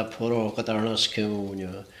roia gyda pwrog ad arnas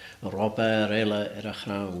cwnia, Robert ella a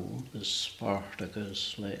chrawn, the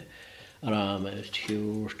Spartacus le aramet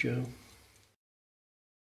hiwrtio.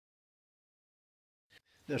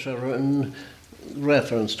 There's a written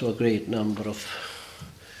reference to a great number of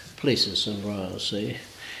places in Rasi.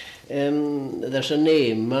 There's a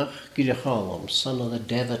name, MacGill-Eain, son of the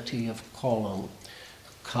devotee of Colum,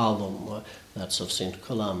 That's of St.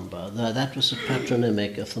 Columba. That was a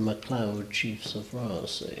patronymic of the MacLeod chiefs of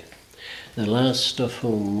Rossy, the last of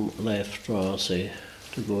whom left Rossy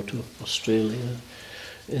to go to Australia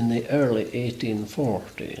in the early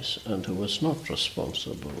 1840s, and who was not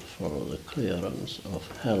responsible for the clearance of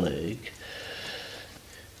Hallaig.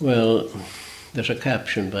 Well, there's a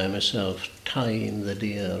caption by myself, "Time the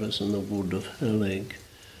deer is in the wood of Hallaig.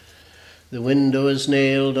 The window is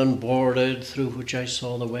nailed and boarded through which I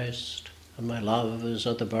saw the west, and my love is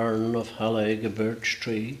at the burn of Hallaig, a birch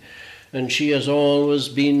tree, and she has always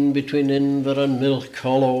been between Inver and Milk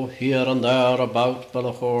Hollow, here and there about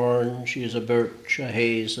Ballachorn. She is a birch, a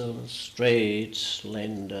hazel, a straight,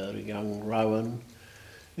 slender young rowan.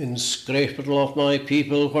 In Sgreapadal of my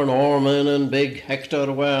people, where Norman and big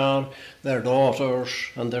Hector were, their daughters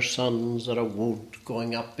and their sons are a wood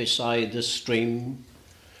going up beside the stream.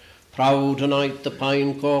 Proud tonight the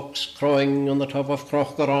pine-cocks crowing on the top of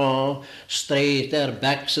Crochgará, straight their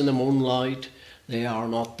backs in the moonlight. They are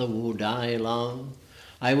not the wood I love.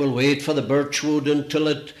 I will wait for the birchwood until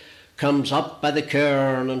it comes up by the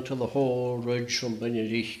cairn, until the whole ridge from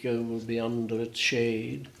Bhàis will be under its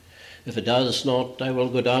shade. If it does not, I will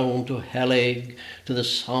go down to Hallaig, to the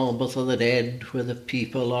Sabbath of the dead, where the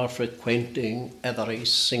people are frequenting every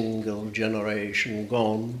single generation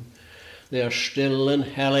gone. They are still in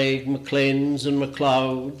Hallaig, MacLeans and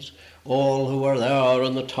MacLeods, all who were there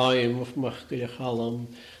in the time of MacGill-Eain.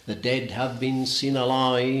 The dead have been seen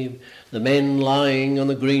alive, the men lying on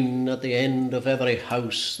the green at the end of every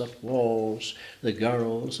house that was. The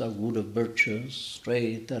girls are wood of birches,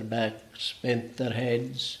 straight their backs, bent their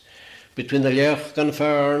heads. Between the Loch and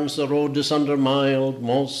ferns the road is under mild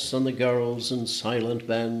moss, and the girls in silent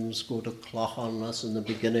bands go to Clachan as in the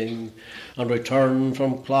beginning, and return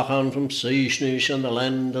from Clachan, from Saoisnish and the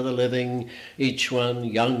land of the living, each one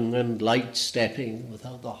young and light-stepping,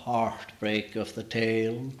 without the heartbreak of the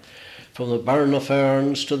tale. From the burn of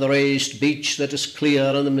ferns to the raised beach that is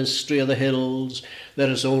clear in the mystery of the hills,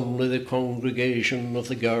 there is only the congregation of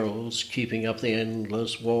the girls keeping up the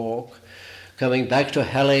endless walk. Coming back to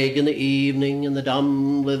Hallaig in the evening, in the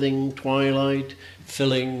dumb living twilight,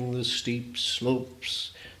 filling the steep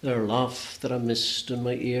slopes, their laughter a mist in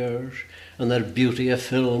my ears, and their beauty a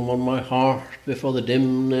film on my heart before the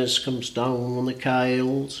dimness comes down on the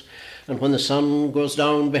Kyles. And when the sun goes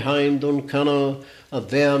down behind Duncana, a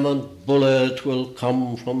vehement bullet will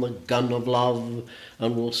come from the gun of love,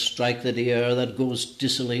 and will strike the deer that goes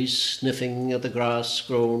dizzily sniffing at the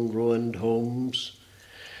grass-grown ruined homes.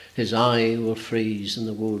 His eye will freeze in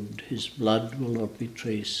the wood, his blood will not be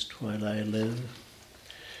traced while I live.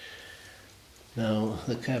 Now,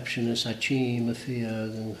 the caption is Achim a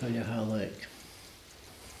Fiag and Hallaig.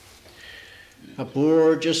 A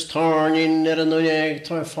burgess tarnin an uneg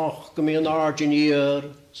tar foch go mi an argin year,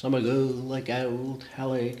 some a go like old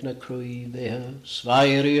Hallaig na crui beha,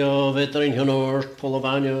 svairi of it in Aoineart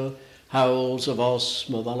Polavanya, howls of us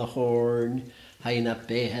ma Ballachorn, hain a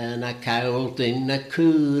beha na caultin na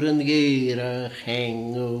cŵr yn geira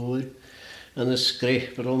hengwr, and the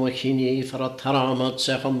Sgreapadal machini for a taramad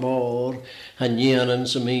sech an môr, a nianan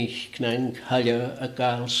sa mich kna'n calia a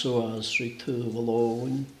gael soas ri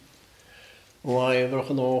tuvalóin. O aifrach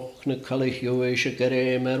an och na calichyw eisiau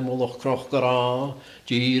gyrem molach Crochgará,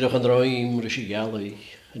 dírach an roim rys i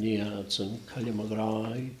galich, a niad sy'n calia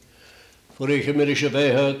magrai. For eich am eisiau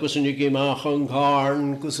beha, gwas yn igi mach an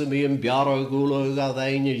carn, gwas yn mi yn biara gwlag a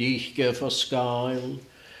ddain y lichge for sgail.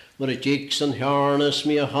 Mar y jigs an harness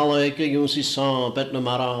mi a Hallaig a yw'n si sabet na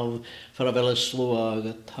maraf, for a fel y slwag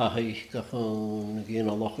a taich gachon, gyn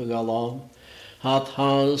a loch a galon. Had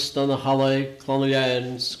has dan a Hallaig, clon y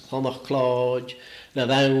lens, clon a'ch clod, na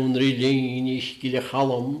fewn rhy lyn i'ch gil y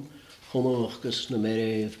chalom, chwnwch gys na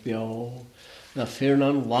meref bio. Na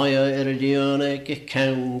ffyrna'n laia y lianeg y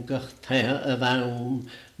cawn gach teha y fewn,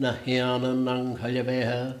 na hianan anghael y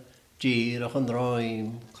beha, dírach an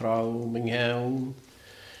roim, craw myng iawn.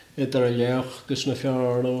 Ydr y lech gys na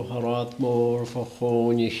ffiarno, harad môr fo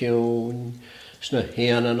chôn i chiwn, sna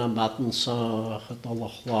hianan am batn sach at a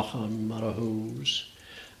lachlachan mar a hús.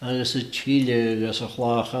 Agus y tílig as a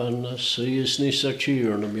chlachan, a sys nis a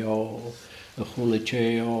tír na mio, a chwle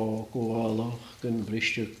te o gwalach gan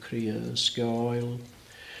bristio cria sgail.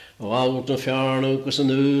 O awd na ffiarno gys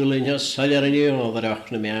yn ŵlyn ha salir yn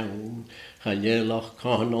iofarach na miawn, chanelach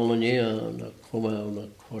canol yn ian a cwmawn a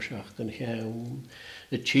cwsiach gan chiawn.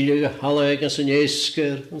 Y tílig a Hallaig as yn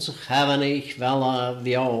esgyr, yn sy'n Camhanaich fel a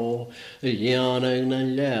fio, y lianag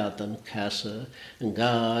na'n lead yn casa, yn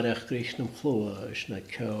garach grych na'n chlwys na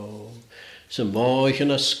cio. Sy'n moich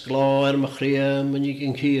yn ysglo ar machriam yn ig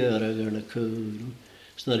yn cyr ag ar na cŵl,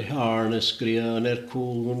 Snar harna Sgreapadal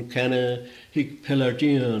cúlgun cenne, hic pillar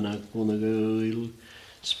diana gona gael.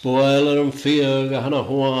 Spoiler fiag a hana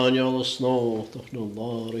hwain all snort och no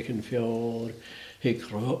larich yn fior. Hic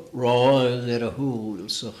roedd a hwyl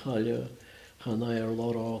sa chalja, hana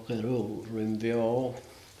lorach rin fior.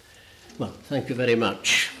 Well, thank you very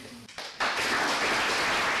much.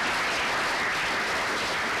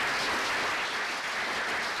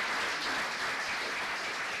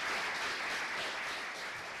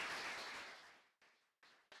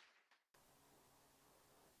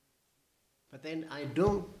 But then I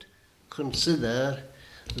don't consider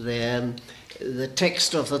the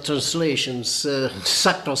text of the translations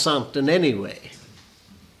sacrosanct in any way.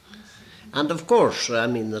 And of course, I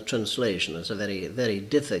mean, the translation is a very, very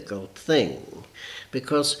difficult thing,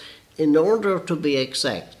 because in order to be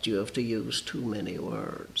exact, you have to use too many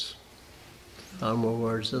words. Far more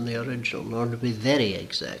words than the original. In order to be very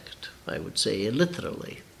exact, I would say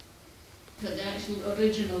literally. But the actual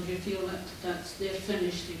original, do you feel that they're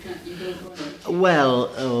finished, you don't want to... Well,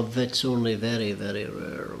 that's only very, very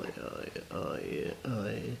rarely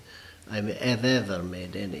I've ever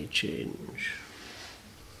made any change.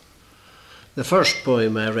 The first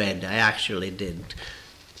poem I read, I actually did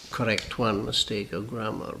correct one mistake of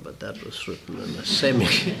grammar, but that was written in a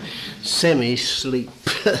semi-sleep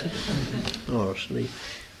or sleep.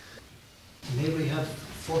 May we have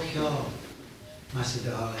Somhairle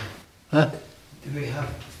MacGill-Eain? Huh? Do we have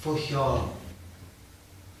Somhairle?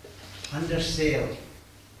 Under sail.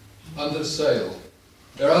 Under sail.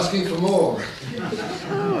 They're asking for more.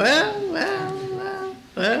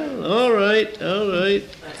 Well, all right.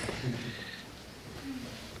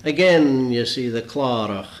 Again, you see, the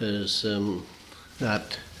Clárach is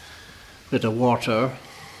that bit of water,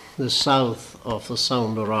 the south of the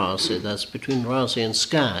Sound of Rossi, that's between Rossi and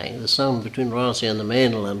Skye. The sound between Rossi and the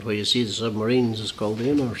mainland, where you see the submarines, is called the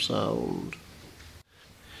Inner Sound.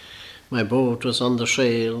 My boat was on the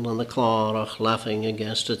Shale and the Clárach laughing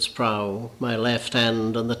against its prow, my left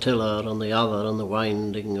hand on the tiller and the other on the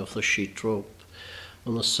winding of the sheet rope.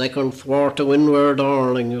 On the second thwart to windward,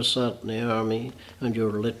 darling, you sat near me, and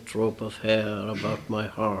your lit rope of hair about my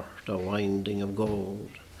heart, a winding of gold.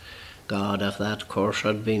 God, if that course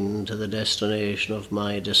had been to the destination of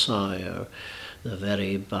my desire, the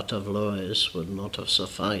very butt of Lois would not have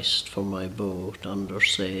sufficed for my boat under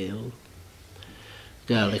sail.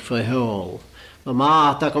 Gaelic Somhairle. Ma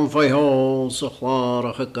maat ac yn Somhairle, sa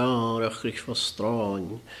chlarach a garach grich fa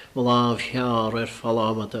strain, ma laf chiar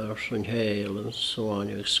falamaters yn heil yn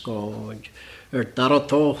swannig sgod. Dar a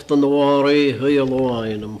tocht an wari hui a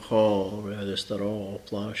loain am chor, agus dar o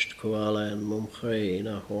plasht cwalen mum chain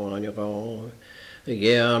a chwain a gair. A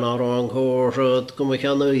gian ar o'n chwrsad gym eich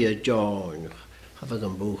anu a join, hafag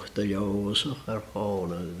yn bwch dy liosach ar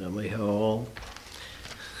chonag am ei hol.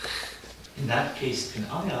 In that case, can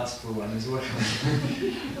I ask for one as well?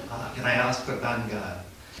 Can I ask for Banga,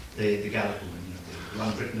 the Gaelic one, the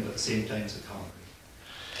one written about the same time as the Calvary?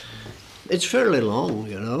 It's fairly long,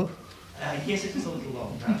 you know. Yes, it is a little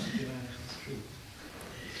long, perhaps it's true.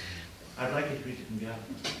 I'd like you to read it in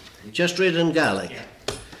Gaelic. Just read in Gaelic? Yeah.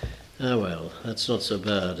 Ah well, that's not so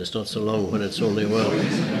bad. It's not so long when it's only one.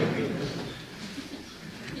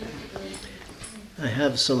 I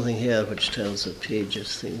have something here which tells the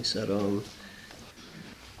pages things are on.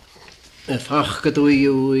 If ach gadwy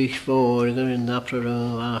yw'ch fawr yn naprar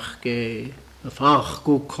ach ge, if ach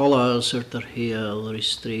go collas yr hiel yr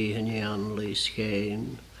istri hyn I anlu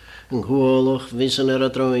sgein, yng nghwolwch fysan a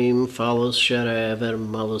droim fallas siaref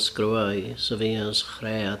malus grwai, sa fi as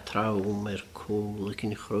chrea trawm cwl ac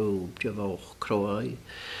yn chrwb jafoch croai.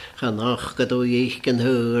 Chanach gadwy gan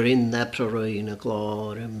hyr in naprar a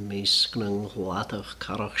glor misg ng glatach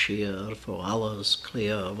carach siar fo alles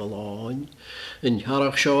clear valain. In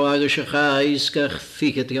harach sio agus a chais gach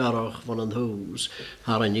figet garach van an hús,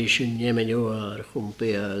 har an isin jemenjoar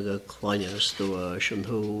chumpeag a klanyas doas an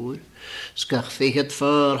húr. Skach figet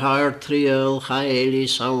fyr haar triel chaeli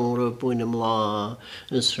saura bwynam la,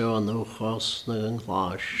 yn sro an uchos na yn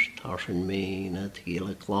glasht, har sy'n min at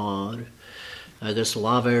hila klar. Agus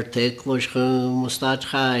laver teklus chum stad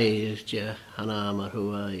chairtje hana mar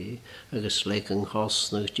huai, agus leken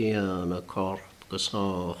chosnach dian a korp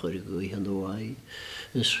gosach gui handuai.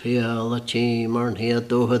 Is hiel a team arn he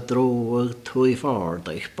dohe droog tui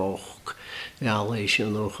vaardig boch,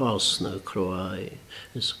 Galatian o chosna croai,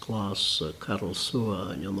 is glas a carl sua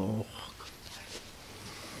in och.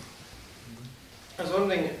 I was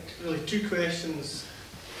wondering, really two questions.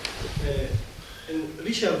 In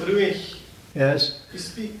Risha Bruich, Yes. you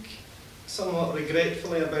speak somewhat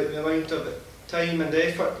regretfully about the amount of time and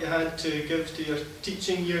effort you had to give to your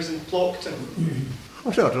teaching years in Plockton.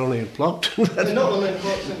 Not only in Plockton, but And not only in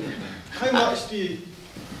Plockton, how much do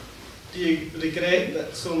you regret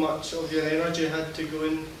that so much of your energy had to go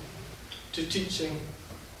in to teaching,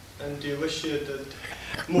 and do you wish you had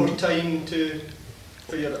more time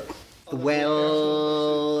for your other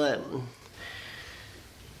well,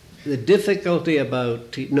 the difficulty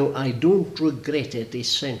about no, I don't regret it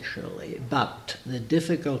essentially, but the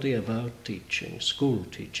difficulty about teaching, school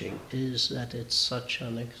teaching, is that it's such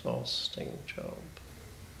an exhausting job.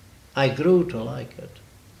 I grew to like it,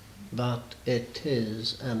 but it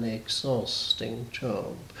is an exhausting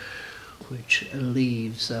job which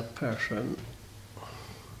leaves a person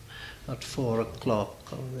at 4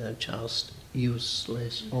 o'clock and they're just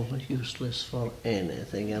useless, almost useless for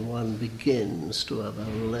anything, and one begins to have a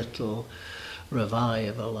little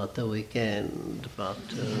revival at the weekend, but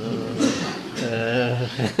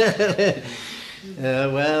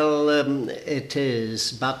it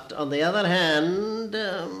is. But on the other hand,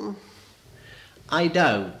 I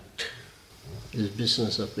doubt his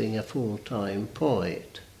business of being a full-time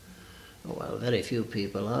poet. Well, very few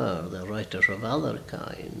people are. They're writers of other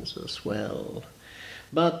kinds as well.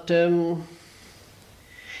 But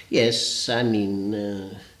yes, I mean,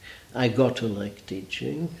 I got to like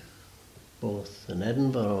teaching, both in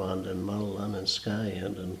Edinburgh and in Mull and in Skye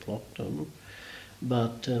and in Plockton.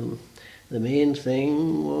 But the main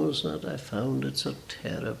thing was that I found it so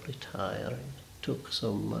terribly tiring. It took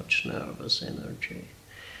so much nervous energy.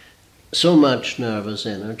 So much nervous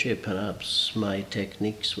energy, perhaps my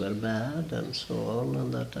techniques were bad and so on,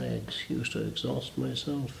 and that I used to exhaust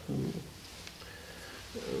myself. And,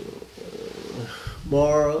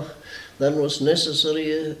 more than was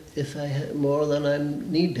necessary if I had, more than I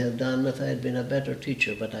need have done if I had been a better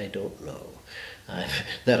teacher, but I don't know.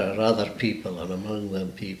 There are other people, and among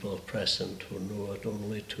them people present who know it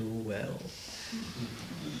only too well.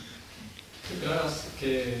 Could I ask,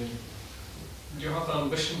 do you have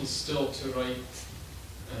ambitions still to write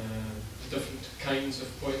different kinds of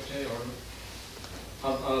poetry, or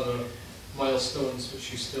are there milestones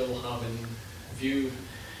which you still have in view?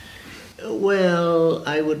 Well,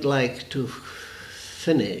 I would like to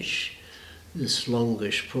finish this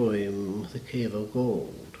longish poem, The Cave of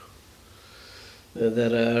Gold.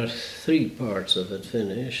 There are 3 parts of it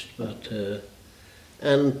finished, but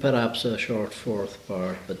and perhaps a short 4th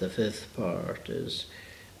part, but the 5th part is...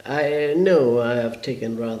 I know I have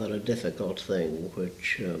taken rather a difficult thing,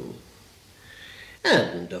 which...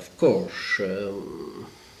 and, of course,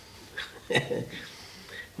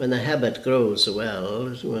 when the habit grows well,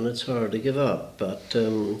 is when it's hard to give up. But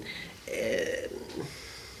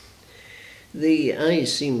I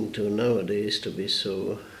seem to nowadays to be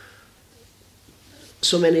so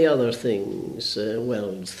many other things.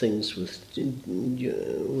 Things with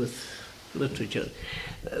literature.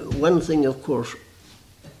 One thing, of course,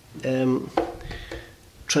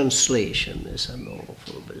 translation is an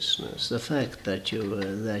awful business. The fact that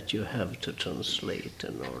you have to translate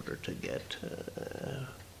in order to get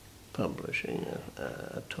publishing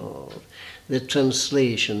at all. The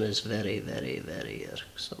translation is very, very, very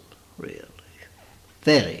irksome, really.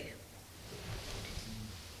 Very.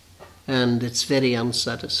 And it's very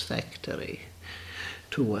unsatisfactory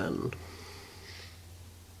to one.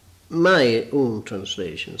 My own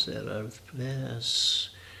translations there are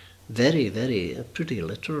very, very, pretty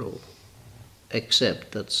literal,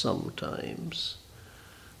 except that sometimes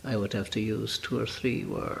I would have to use 2 or 3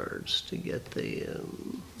 words to get the,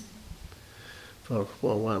 for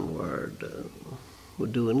one word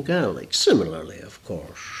would do in Gaelic. Similarly, of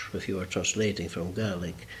course, if you were translating from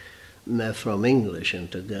Gaelic, from English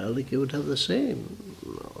into Gaelic, you would have the same,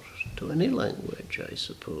 or to any language, I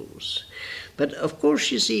suppose. But of course,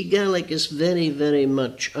 you see, Gaelic is very, very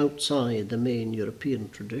much outside the main European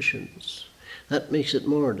traditions. That makes it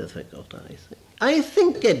more difficult, I think. I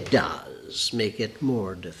think it does make it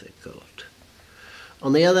more difficult.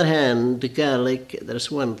 On the other hand, Gaelic, there's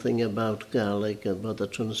one thing about Gaelic, about the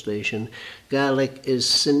translation. Gaelic is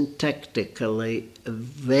syntactically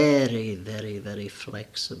very, very, very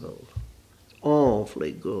flexible.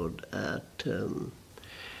 Awfully good at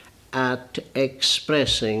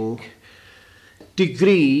expressing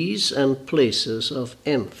degrees and places of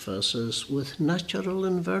emphasis with natural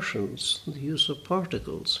inversions, the use of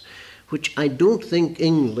particles, which I don't think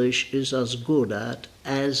English is as good at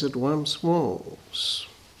as it once was.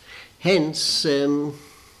 Hence, that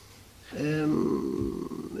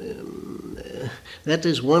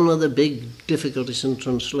is one of the big difficulties in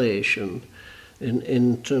translation,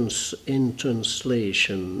 in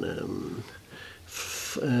translation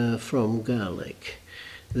from Gaelic.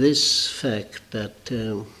 This fact that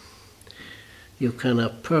you can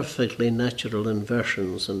have perfectly natural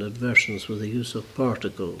inversions and inversions with the use of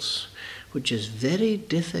particles, which is very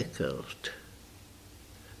difficult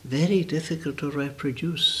to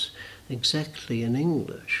reproduce exactly in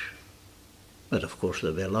English. But of course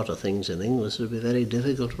there'll be a lot of things in English that will be very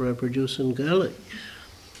difficult to reproduce in Gaelic.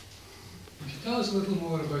 Could you tell us a little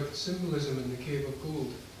more about the symbolism in the Cave of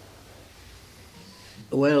Gold?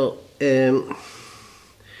 Well, you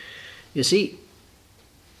see,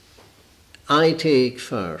 I take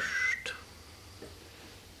first.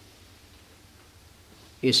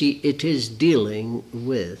 You see, it is dealing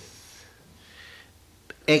with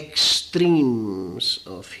extremes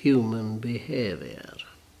of human behavior,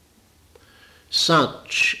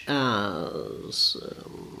 such as,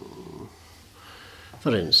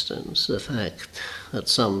 for instance, the fact that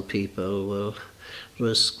some people will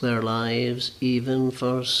risk their lives even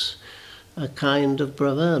for a kind of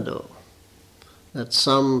bravado, that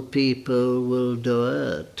some people will do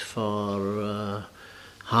it for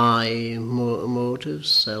high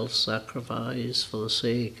motives, self-sacrifice for the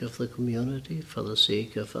sake of the community, for the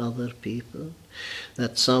sake of other people,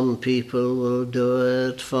 that some people will do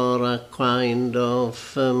it for a kind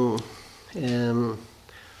of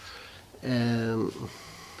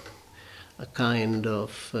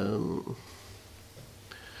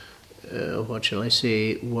what shall I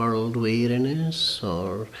say, world weariness,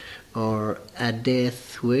 or a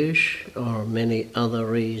death wish, or many other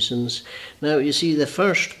reasons. Now, you see, the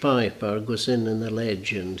first piper goes in the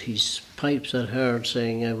legend. His pipes are heard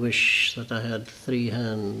saying, "I wish that I had 3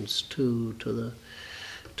 hands, 2 to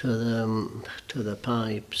the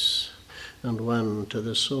pipes, and 1 to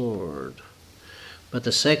the sword." But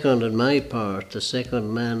the second, in my part, the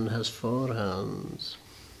second man has 4 hands,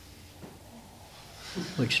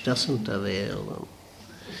 which doesn't avail them.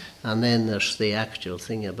 And then there's the actual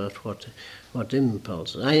thing about what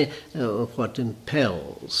impels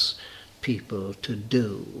people to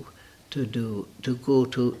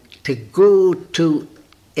go to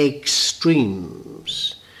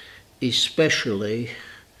extremes, especially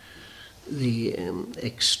the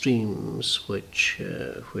extremes which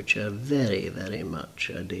are very, very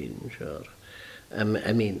much a danger.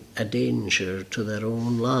 I mean, a danger to their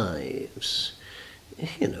own lives.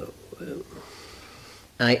 You know,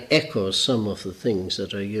 I echo some of the things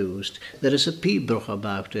that are used. There is a pibroch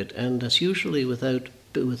about it, and as usually with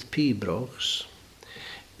pibrochs,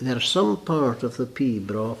 there's some part of the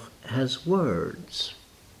pibroch has words.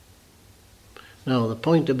 Now, the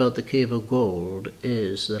point about the Cave of Gold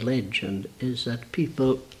is, the legend is that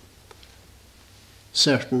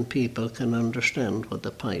certain people can understand what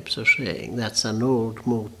the pipes are saying. That's an old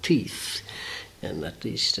motif, and at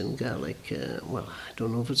least in Gaelic, well, I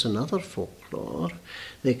don't know if it's another folklore,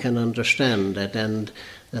 they can understand it. And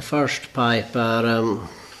the first piper,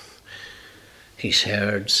 he's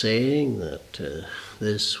heard saying that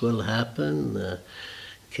this will happen.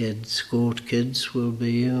 Goat kids will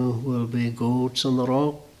be goats on the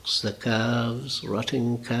rocks, the calves,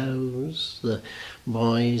 rutting cows, the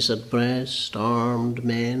boys at breast, armed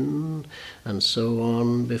men, and so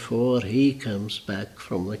on, before he comes back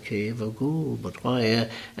from the Cave of Gold. But why?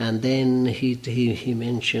 And then he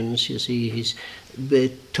mentions, you see,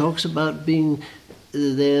 it talks about being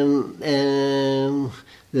the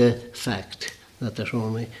fact that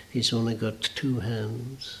he's only got 2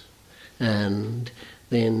 hands, and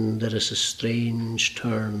then there is a strange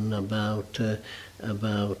turn about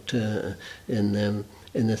in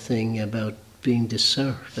the thing about being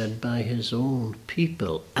deserted by his own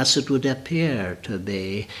people, as it would appear to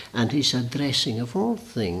be, and he's addressing, of all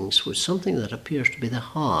things, with something that appears to be the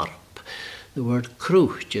harp. The word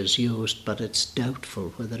cruch is used, but it's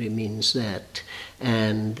doubtful whether he means that.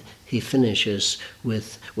 And he finishes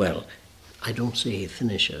with, well, I don't say he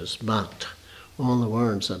finishes, but all the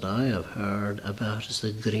words that I have heard about is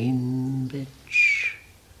the green bitch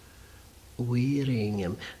wearying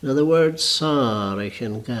him. Now, the word sarich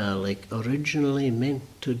in Gaelic originally meant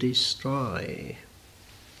to destroy,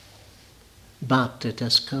 but it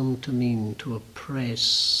has come to mean to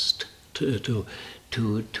oppress, to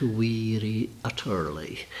weary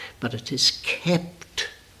utterly. But it is kept,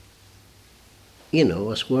 you know,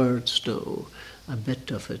 as words do, a bit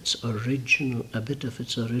of its original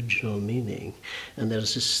meaning. And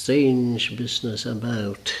there's a strange business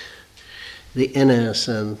about the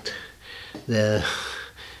innocent,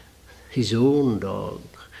 his own dog,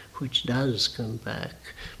 which does come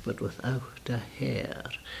back, but without a hair.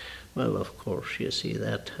 Well, of course, you see,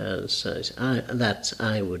 that has,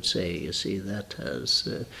 I would say, you see, that has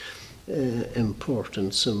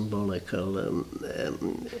important symbolical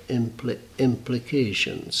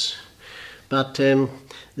implications. But the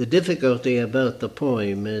difficulty about the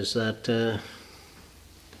poem is that,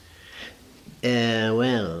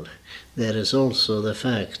 well, there is also the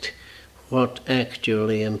fact what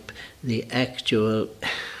actually the actual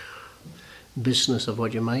business of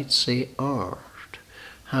what you might say art,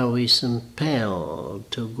 how he's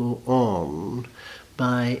impelled to go on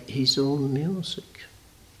by his own music.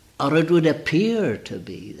 Or it would appear to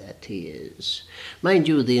be that he is. Mind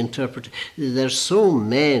you, there's so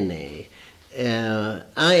many. I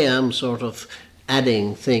am sort of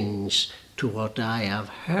adding things to what I have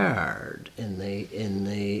heard in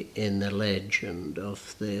the legend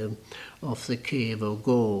of the Cave of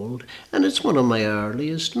Gold, and it's one of my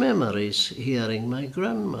earliest memories, hearing my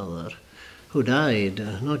grandmother, who died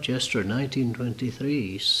not yesterday,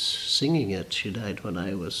 1923, singing it. She died when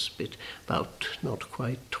I was about not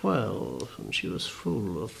quite 12, and she was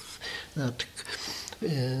full of that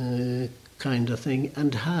kind of thing,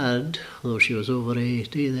 and had, though she was over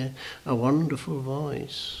 80 then, a wonderful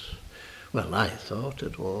voice. Well, I thought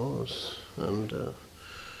it was, and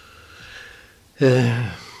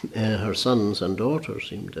her sons and daughters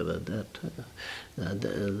seem to have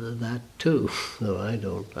that too, though I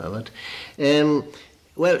don't have it.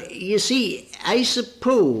 Well, you see, I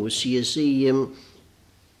suppose, you see,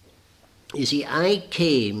 I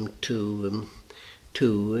came to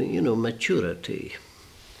maturity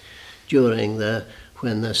during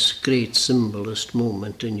when this great symbolist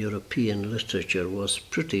moment in European literature was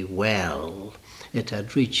pretty well. It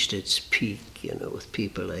had reached its peak, with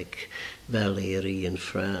people like Valéry in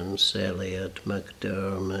France, Eliot,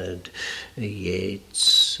 MacDiarmid,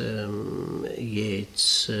 Yeats,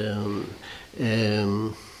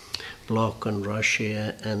 Bloch in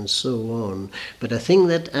Russia, and so on. But a thing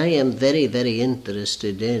that I am very, very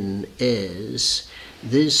interested in is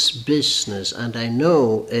this business, and I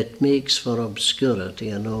know it makes for obscurity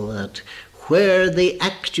and all that, where the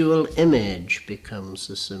actual image becomes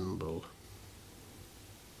the symbol.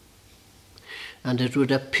 And it would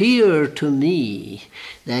appear to me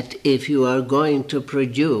that if you are going to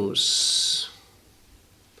produce,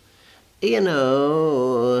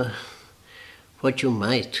 what you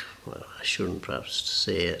might, well, I shouldn't perhaps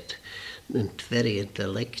say it, very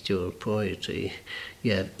intellectual poetry,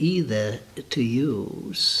 you have either to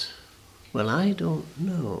use, well, I don't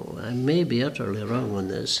know, I may be utterly wrong on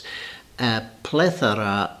this, a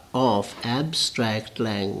plethora of abstract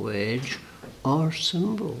language or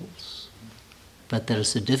symbols. But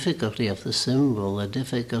there's the difficulty of the symbol, the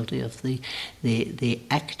difficulty of the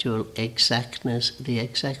actual exactness, the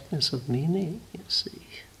exactness of meaning, you see.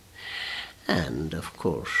 And, of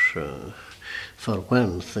course, for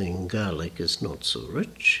one thing, Gaelic is not so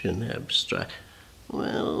rich in abstract.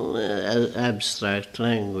 Well, abstract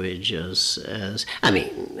language as I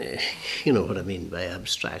mean, you know what I mean by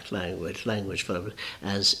abstract language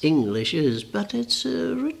as English is, but it's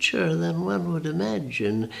richer than one would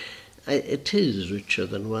imagine. It is richer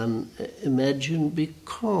than one imagined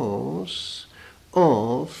because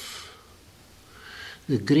of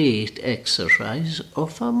the great exercise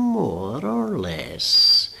of a more or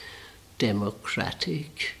less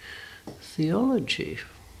democratic theology.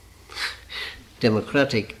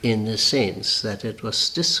 Democratic in the sense that it was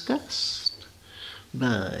discussed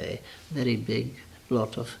by a very big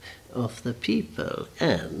lot of the people,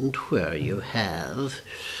 and where you have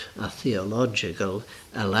a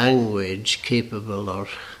language capable or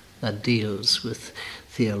that deals with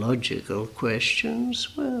theological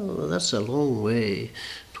questions, well, that's a long way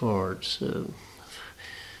towards a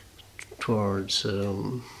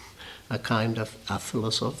kind of a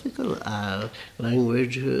philosophical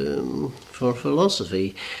language for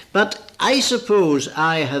philosophy. But I suppose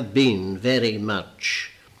I have been very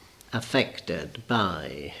much affected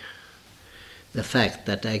by the fact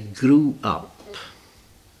that I grew up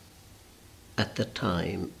at the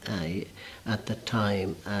time I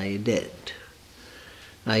did.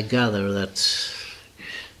 I gather that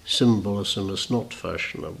symbolism is not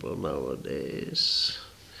fashionable nowadays.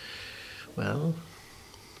 Well,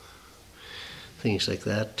 things like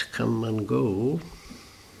that come and go.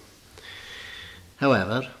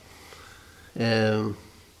 However, I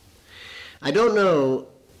don't know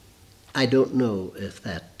if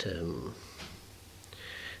that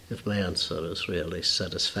if my answer is really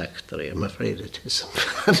satisfactory. I'm afraid it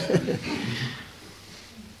isn't.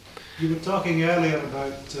 You were talking earlier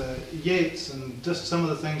about Yeats, and just some of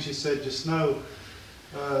the things you said just now.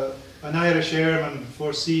 An Irish airman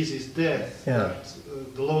foresees his death, Yeah.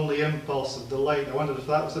 the lonely impulse of delight. I wondered if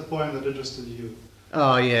that was the poem that interested you.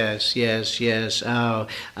 Oh yes, yes, yes. Oh,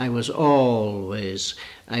 I was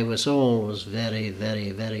always very,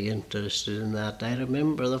 very, very interested in that. I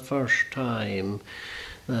remember the first time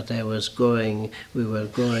that we were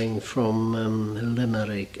going from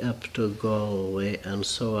Limerick up to Galway, and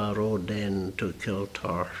so I rode in to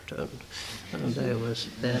Kiltartan. And I was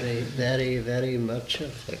very, very, very much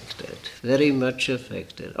affected. Very much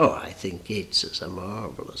affected. Oh, I think Yeats is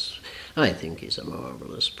I think he's a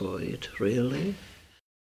marvellous poet, really.